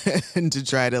to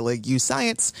try to use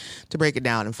science to break it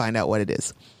down and find out what it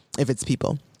is. If it's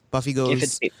people. Buffy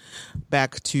goes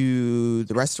back to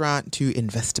the restaurant to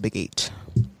investigate.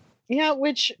 Yeah,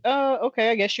 which,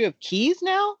 okay, I guess you have keys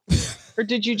now? Or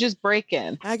did you just break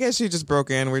in? I guess you just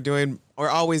broke in. We're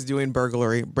always doing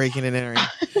burglary, breaking and entering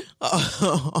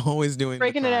Always doing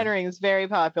breaking and entering is very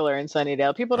popular in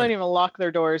Sunnydale. People don't even lock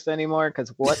their doors anymore because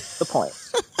what's the point?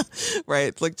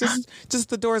 Right. Like just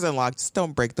the doors unlocked. Just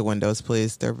don't break the windows,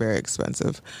 please. They're very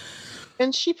expensive.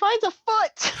 And she finds a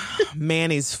foot.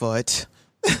 Manny's foot.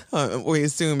 We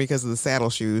assume because of the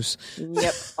saddle shoes.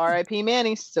 Yep. R.I.P.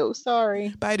 Manny. So sorry.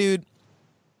 Bye, dude.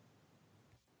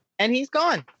 And he's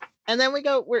gone. And then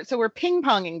we're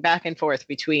ping-ponging back and forth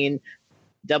between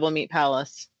Doublemeat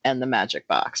Palace and the Magic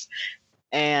Box.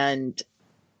 And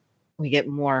we get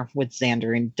more with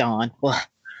Xander and Dawn.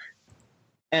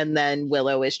 And then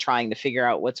Willow is trying to figure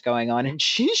out what's going on. And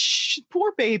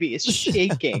poor baby is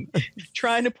shaking,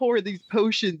 trying to pour these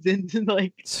potions into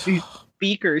like these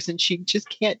beakers, and she just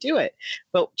can't do it.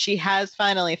 But she has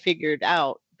finally figured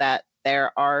out that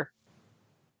there are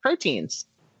proteins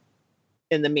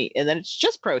in the meat, and then it's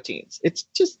just proteins. It's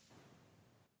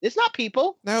not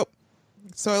people. Nope.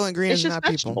 Soylent Green is not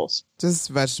vegetables. People. Just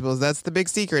vegetables. That's the big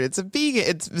secret. It's a vegan.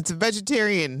 It's a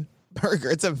vegetarian burger.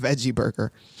 It's a veggie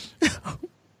burger.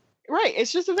 Right.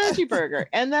 It's just a veggie burger.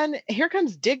 And then here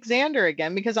comes Dick Xander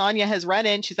again because Anya has run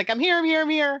in. She's like, I'm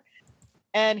here.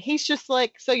 And he's just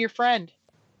like, so your friend,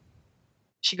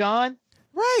 she gone?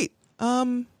 Right.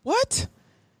 What?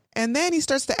 And then he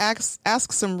starts to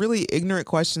ask some really ignorant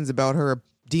questions about her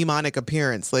demonic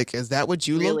appearance. Like, is that what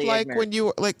you really look like ignorant. When you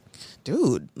were like,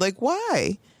 dude, like,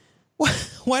 why?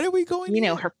 Why are we going? You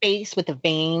know, her face with the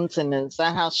veins. And is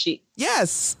that how she?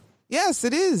 Yes,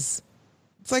 it is.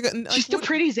 It's like she's still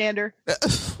pretty, Xander.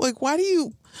 Like, why do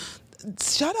you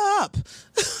shut up?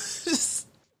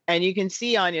 And you can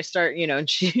see Anya start, and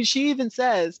she even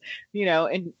says,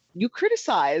 and you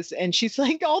criticize, and she's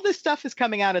like, all this stuff is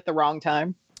coming out at the wrong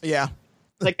time. Yeah.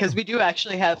 Like, because we do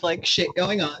actually have like shit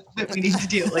going on that we need to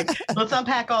deal. Like, let's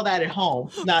unpack all that at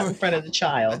home, not in front of the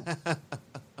child.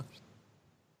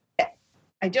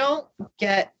 I don't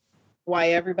get why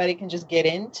everybody can just get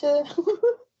into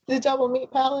the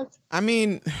Doublemeat Palace. I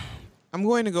mean, I'm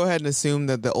going to go ahead and assume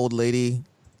that the old lady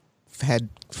had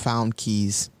found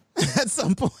keys at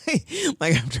some point,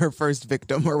 like after her first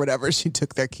victim or whatever. She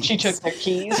took their keys.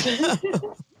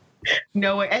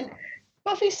 No way. And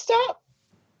Buffy, stop.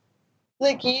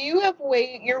 Like,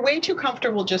 you're way too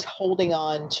comfortable just holding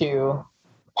on to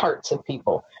parts of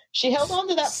people. She held on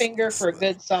to that finger for a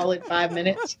good solid 5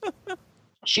 minutes.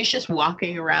 She's just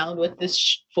walking around with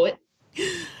this foot.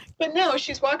 But no,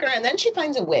 she's walking around, and then she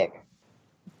finds a wig.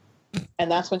 And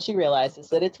that's when she realizes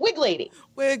that it's Wig Lady.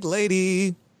 Wig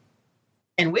Lady.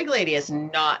 And Wig Lady is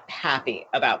not happy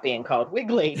about being called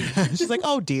Wig Lady. She's like,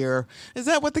 oh dear, is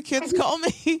that what the kids call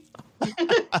me?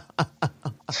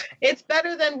 It's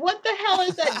better than, what the hell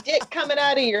is that dick coming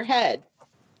out of your head?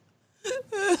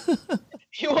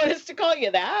 You want us to call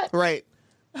you that? Right.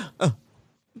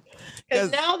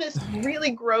 Because now this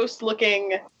really gross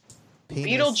looking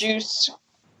Beetlejuice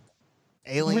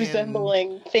alien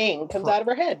resembling thing comes out of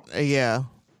her head. Yeah.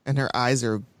 And her eyes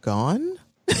are gone.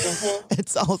 Mm-hmm.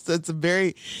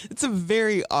 It's a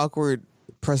very awkward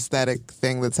prosthetic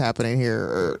thing that's happening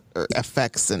here, or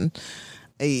effects, and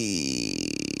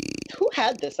who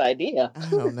had this idea? I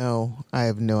don't know. I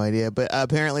have no idea. But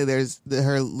apparently there's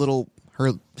her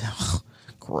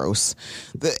gross.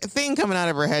 The thing coming out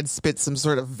of her head spits some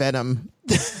sort of venom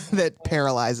that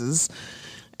paralyzes,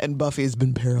 and Buffy's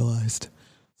been paralyzed.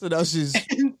 So now she's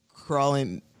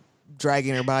crawling,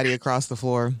 dragging her body across the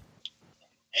floor.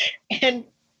 And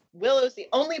Willow's the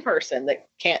only person that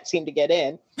can't seem to get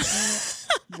in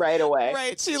right away.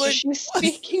 Right. She's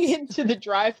speaking into the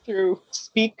drive-through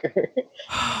speaker.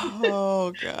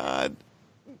 Oh, God.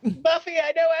 Buffy,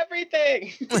 I know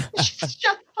everything.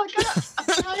 Shut the fuck up.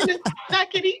 I'm trying to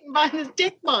not get eaten by this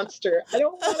dick monster. I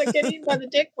don't want to get eaten by the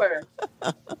dick worm.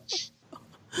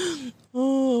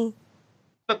 Oh.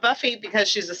 But Buffy, because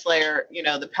she's a slayer,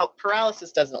 the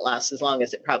paralysis doesn't last as long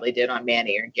as it probably did on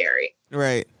Manny or Gary.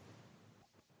 Right.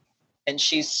 And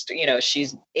she's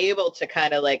able to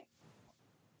kind of like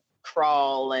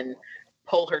crawl and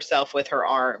pull herself with her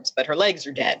arms, but her legs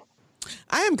are dead.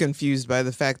 I am confused by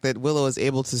the fact that Willow is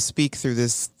able to speak through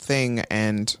this thing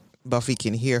and Buffy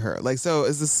can hear her. Like, so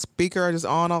is the speaker just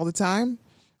on all the time?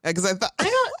 Because I thought,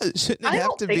 shouldn't there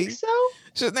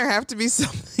have to be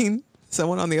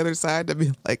someone on the other side to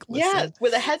be like, listen? Yeah,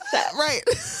 with a headset. Right.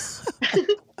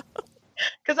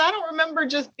 Because I don't remember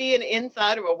just being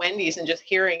inside of a Wendy's and just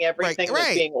hearing everything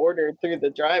that's being ordered through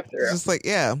the drive-thru. Just like,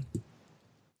 yeah.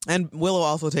 And Willow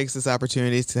also takes this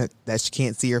opportunity that she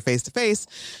can't see her face to face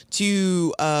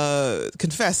to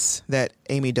confess that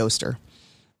Amy dosed her.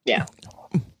 Yeah.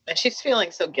 And she's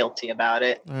feeling so guilty about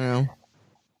it. I know.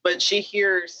 But she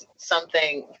hears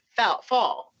something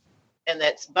fall. And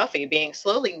that's Buffy being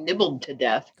slowly nibbled to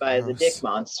death by the dick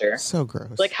monster. So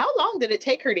gross. Like, how long did it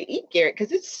take her to eat Garrett?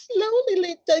 Because it's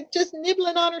slowly like just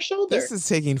nibbling on her shoulder. This is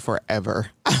taking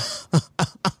forever.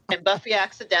 And Buffy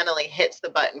accidentally hits the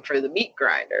button for the meat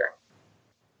grinder.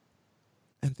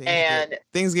 And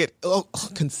things get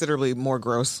considerably more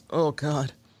gross. Oh,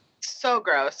 God. So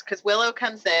gross, because Willow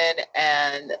comes in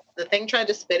and the thing tried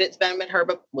to spit its venom at her,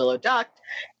 but Willow ducked,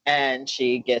 and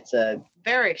she gets a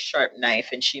very sharp knife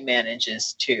and she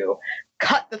manages to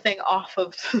cut the thing off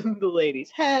of the lady's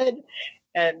head,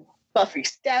 and Buffy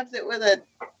stabs it with a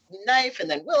knife, and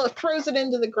then Willow throws it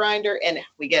into the grinder, and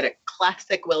we get a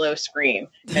classic Willow scream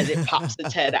as it pops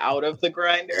its head out of the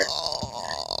grinder.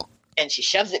 And she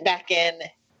shoves it back in.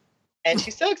 And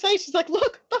she's so excited. She's like,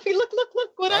 look, Buffy, look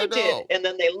what I did. And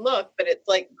then they look, but it's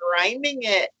like grinding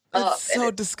it up. It's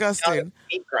so disgusting.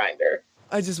 Meat grinder.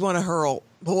 I just want to hurl.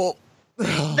 This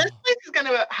place is going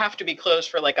to have to be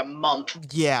closed for like a month.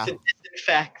 Yeah. To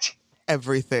disinfect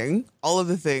everything. All of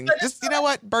the things. Just, you know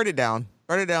what? Burn it down.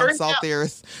 Salt the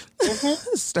earth.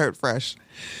 Start fresh.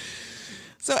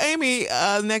 So Amy,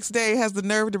 next day, has the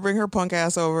nerve to bring her punk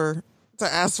ass over to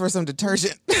ask for some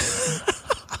detergent.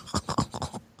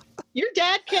 Your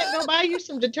dad can't go buy you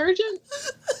some detergent?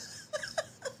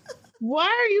 Why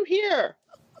are you here?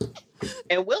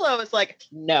 And Willow is like,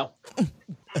 no.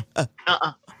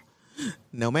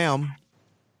 No, ma'am.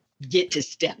 Get to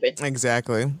stepping.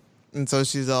 Exactly. And so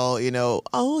she's all,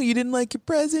 oh, you didn't like your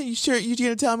present? You sure you're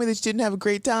going to tell me that you didn't have a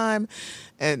great time?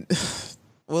 And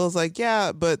Willow's like,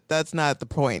 yeah, but that's not the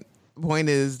point. The point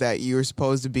is that you were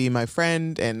supposed to be my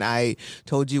friend, and I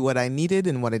told you what I needed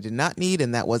and what I did not need,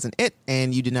 and that wasn't it,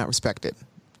 and you did not respect it.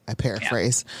 I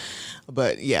paraphrase. Yeah.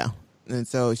 But yeah. And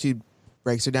so she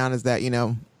breaks her down as that,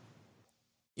 you're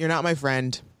not my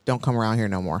friend. Don't come around here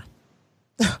no more.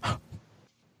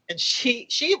 And she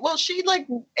like,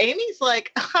 Amy's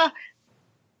like,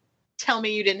 tell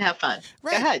me you didn't have fun.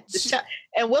 Right. Go ahead.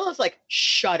 And Willow's like,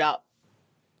 shut up.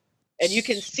 And you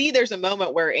can see there's a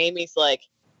moment where Amy's like,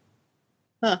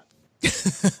 huh.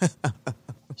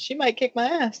 She might kick my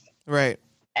ass. Right.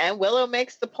 And Willow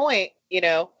makes the point,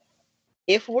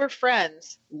 if we're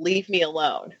friends, leave me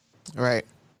alone. Right.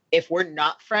 If we're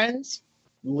not friends,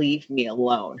 leave me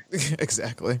alone.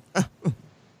 Exactly.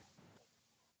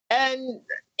 And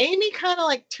Amy kind of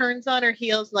like turns on her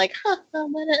heels like,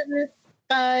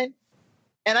 fine.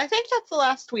 And I think that's the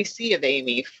last we see of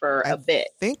Amy for a bit.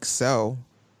 I think so.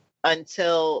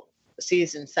 Until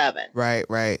season 7.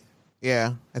 Right.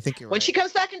 Yeah, I think you're right. When she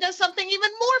comes back and does something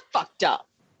even more fucked up.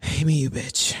 Amy, you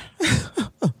bitch.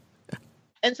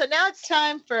 And so now it's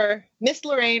time for Miss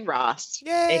Lorraine Ross,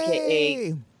 Yay!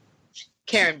 a.k.a.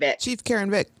 Karen Vick. Chief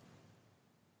Karen Vick.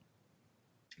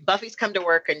 Buffy's come to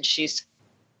work and she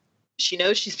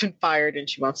knows she's been fired and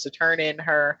she wants to turn in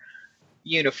her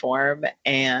uniform,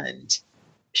 and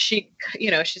she's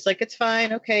like, it's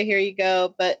fine. Okay, here you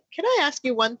go. But can I ask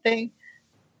you one thing?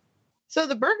 So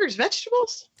the burger's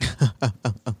vegetables?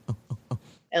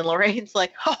 And Lorraine's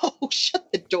like, oh, shut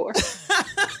the door.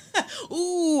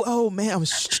 Ooh, oh, ma'am.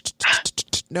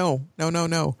 No.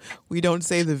 We don't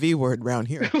say the V word around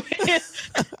here.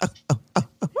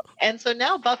 And so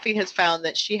now Buffy has found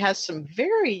that she has some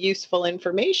very useful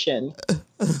information.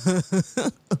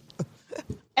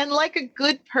 And like a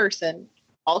good person,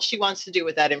 all she wants to do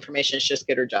with that information is just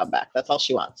get her job back. That's all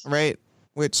she wants. Right.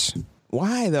 Which,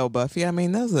 why though, Buffy? I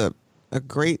mean, that's a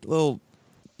great little...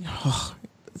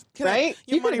 right?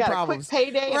 Your you money got problems. A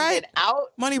quick payday right? And been out.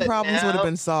 Money problems would have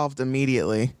been solved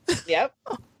immediately. Yep.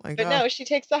 But no, she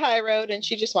takes the high road and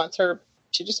she just wants her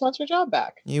job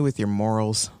back. You with your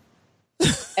morals.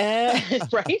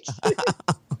 Right?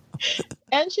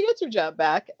 And she gets her job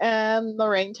back, and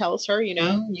Lorraine tells her,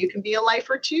 you can be a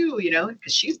lifer too,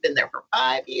 because she's been there for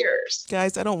 5 years.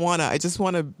 Guys, I don't want to. I just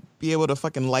want to be able to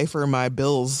fucking lifer my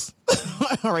bills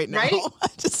right now. Right?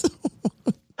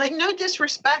 Like, no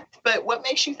disrespect, but what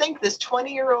makes you think this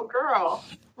 20-year-old girl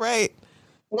right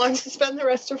wants to spend the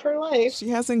rest of her life? She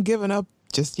hasn't given up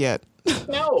just yet.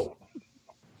 No.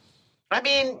 I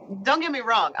mean, don't get me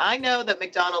wrong. I know that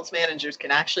McDonald's managers can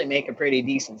actually make a pretty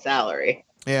decent salary.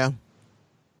 Yeah.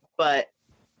 But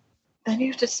then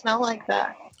you have to smell like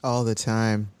that. All the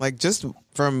time. Like, just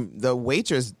from the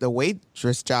waitress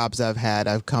jobs I've had,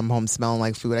 I've come home smelling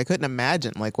like food. I couldn't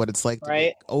imagine like what it's like to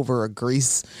be over a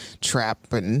grease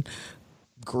trap and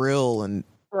grill and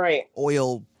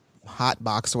oil hot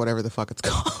box or whatever the fuck it's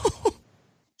called.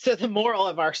 So the moral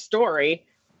of our story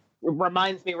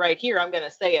reminds me right here, I'm going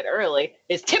to say it early,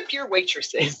 is tip your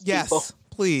waitresses. Yes, people.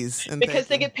 Please. And because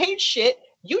they get paid shit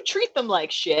you treat them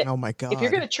like shit. Oh my God. If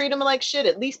you're going to treat them like shit,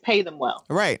 at least pay them well.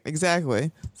 Right.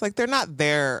 Exactly. It's like they're not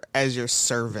there as your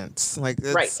servants. Like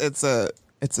it's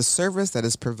a service that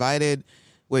is provided,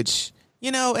 which,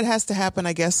 you know, it has to happen,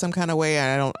 I guess, some kind of way.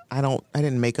 I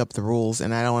didn't make up the rules,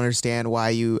 and I don't understand why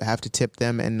you have to tip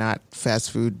them and not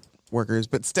fast food workers,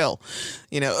 but still,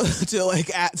 you know,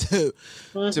 to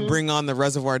bring on the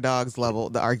Reservoir Dogs level,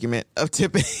 the argument of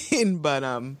tipping. But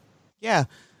yeah,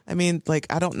 I mean, like,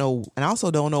 I don't know, and I also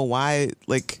don't know why,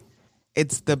 like,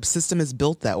 the system is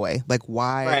built that way, like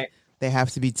why they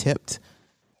have to be tipped,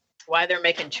 why they're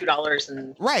making $2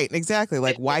 and right, exactly,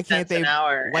 like why can't they? An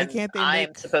hour why can't they?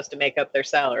 I'm supposed to make up their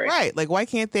salary, right? Like, why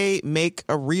can't they make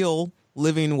a real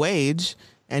living wage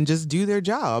and just do their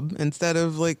job instead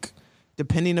of like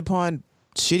depending upon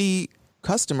shitty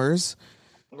customers,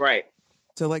 right?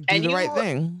 To like do the right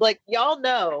thing. Like, y'all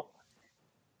know,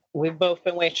 we've both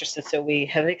been waitresses, so we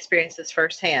have experienced this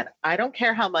firsthand. I don't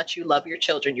care how much you love your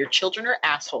children. Your children are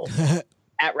assholes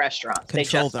at restaurants. They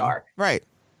just are. Right.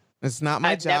 It's not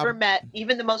my job. I've never met,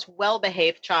 even the most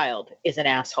well-behaved child is an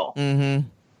asshole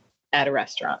at a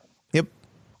restaurant. Yep.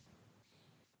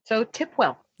 So tip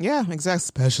well. Yeah, exactly.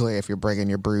 Especially if you're bringing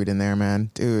your brood in there,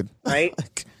 man. Dude. Right?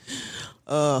 Like,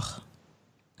 ugh.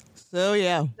 So,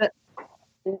 yeah.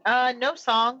 No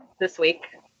song this week.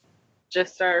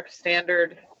 Just our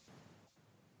standard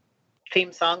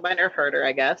theme song by Nerf Herder,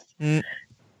 I guess.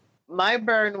 My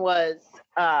burn was,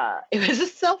 it was a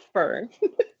self-burn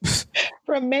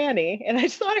from Manny. And I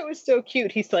just thought it was so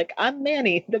cute. He's like, I'm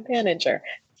Manny, the manager.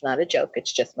 It's not a joke.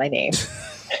 It's just my name.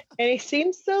 And he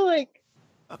seems so like,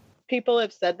 people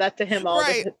have said that to him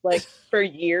like for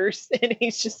years. And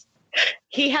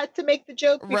he had to make the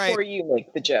joke before you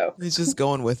make the joke. He's just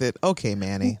going with it. Okay,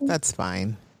 Manny, that's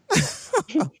fine.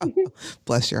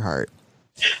 Bless your heart.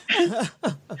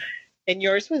 And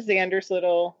yours was Xander's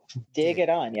little dig it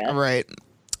on, yeah? Right.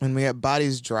 And we got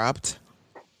bodies dropped.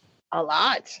 A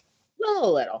lot.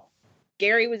 Little.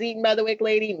 Gary was eaten by the wig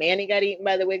lady. Manny got eaten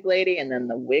by the wig lady. And then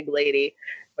the wig lady,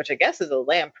 which I guess is a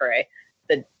lamprey,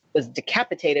 that was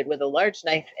decapitated with a large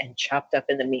knife and chopped up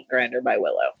in the meat grinder by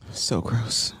Willow. So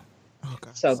gross. Oh,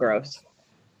 God. So gross.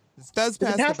 It does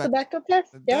pass the Bechdel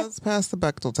test? It does pass the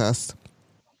Bechdel test.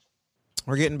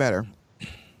 We're getting better.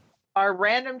 Our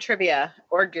random trivia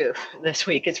or goof this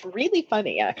week is really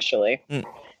funny, actually.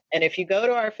 And if you go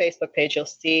to our Facebook page, you'll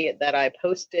see that I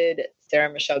posted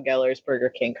Sarah Michelle Gellar's Burger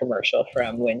King commercial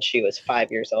from when she was 5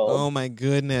 years old. Oh, my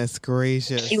goodness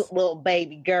gracious. Cute little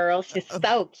baby girl. She's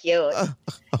so cute.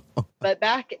 But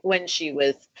back when she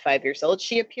was 5 years old,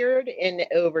 she appeared in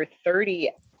over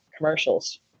 30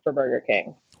 commercials for Burger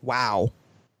King. Wow.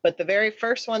 But the very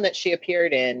first one that she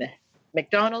appeared in,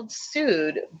 McDonald's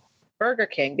sued Burger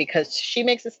King because she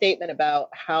makes a statement about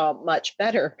how much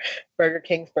better Burger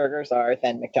King's burgers are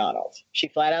than McDonald's. She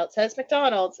flat out says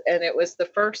McDonald's, and it was the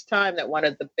first time that one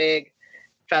of the big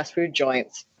fast food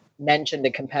joints mentioned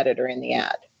a competitor in the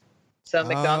ad. So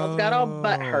McDonald's got all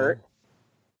butthurt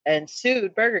and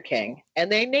sued Burger King,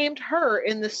 and they named her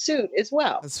in the suit as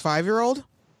well. This 5-year-old?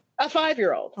 A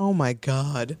 5-year-old. Oh my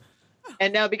God.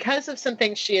 And now, because of some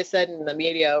things she has said in the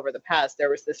media over the past, there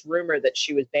was this rumor that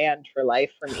she was banned for life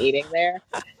from eating there.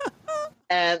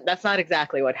 And that's not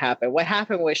exactly what happened. What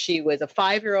happened was she was a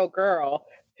 5-year-old girl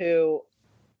who,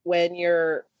 when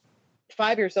you're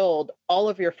 5 years old, all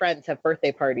of your friends have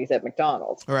birthday parties at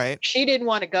McDonald's. Right. She didn't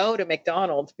want to go to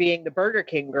McDonald's being the Burger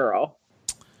King girl.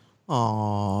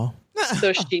 Aww.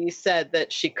 So she said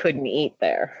that she couldn't eat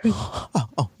there.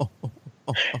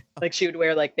 Like, she would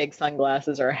wear like big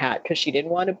sunglasses or a hat because she didn't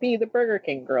want to be the Burger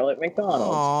King girl at McDonald's.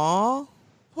 Aww.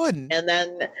 Wouldn't. And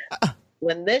then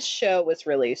when this show was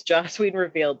released, Joss Whedon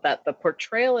revealed that the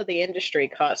portrayal of the industry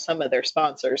caused some of their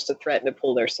sponsors to threaten to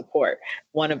pull their support.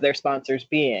 One of their sponsors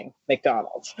being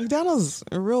McDonald's. McDonald's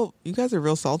are real. You guys are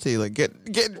real salty. Like get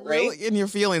real in your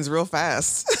feelings real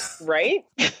fast. Right?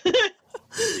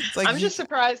 Like I'm just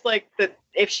surprised, like, that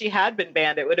if she had been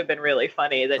banned, it would have been really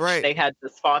funny that they had to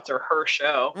sponsor her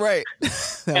show. Right.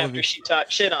 After she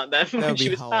talked shit on them when she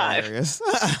was hilarious.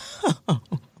 5.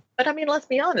 But I mean, let's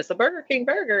be honest, a Burger King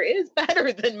burger is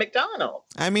better than McDonald's.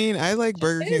 I mean, I like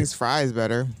Burger King's fries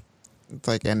better. It's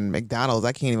like, and McDonald's,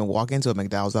 I can't even walk into a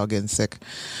McDonald's without getting sick.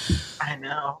 I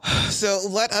know. So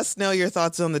let us know your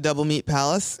thoughts on the Doublemeat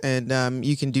Palace, and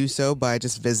you can do so by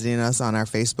just visiting us on our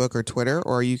Facebook or Twitter,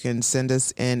 or you can send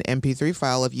us an MP3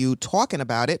 file of you talking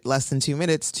about it, less than 2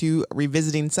 minutes, to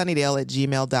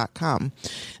revisitingsunnydale@gmail.com.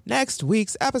 Next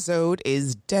week's episode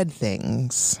is Dead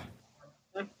Things.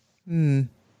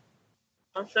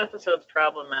 This episode's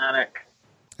problematic.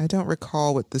 I don't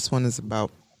recall what this one is about.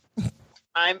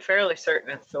 I'm fairly certain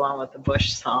it's the one with the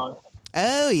Bush song.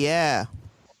 Oh, yeah.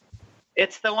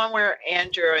 It's the one where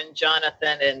Andrew and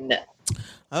Jonathan and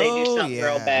they do something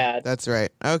real bad. That's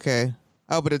right. Okay.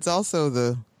 Oh, but it's also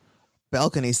the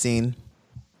balcony scene.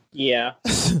 Yeah.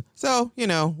 So, you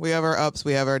know, we have our ups,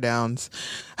 we have our downs.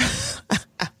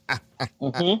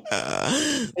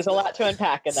 There's a lot to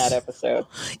unpack in that episode.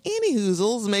 Any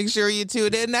hoozles, make sure you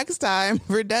tune in next time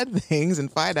for Dead Things and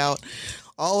find out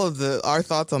all of our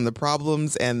thoughts on the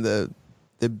problems and the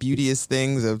beauteous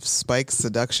things of Spike's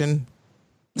seduction.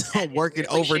 Working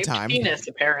really overtime. Penis,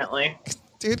 apparently.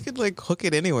 Dude could like hook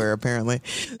it anywhere, apparently.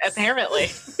 Apparently.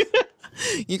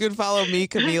 You can follow me,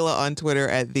 Camila, on Twitter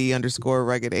at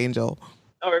 @the_Rugged Angel.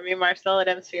 Or me, Marcel, at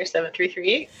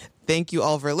msphere7338. Thank you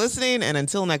all for listening, and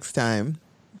until next time,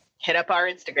 hit up our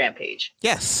Instagram page.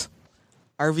 Yes,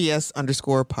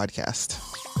 RVS_podcast.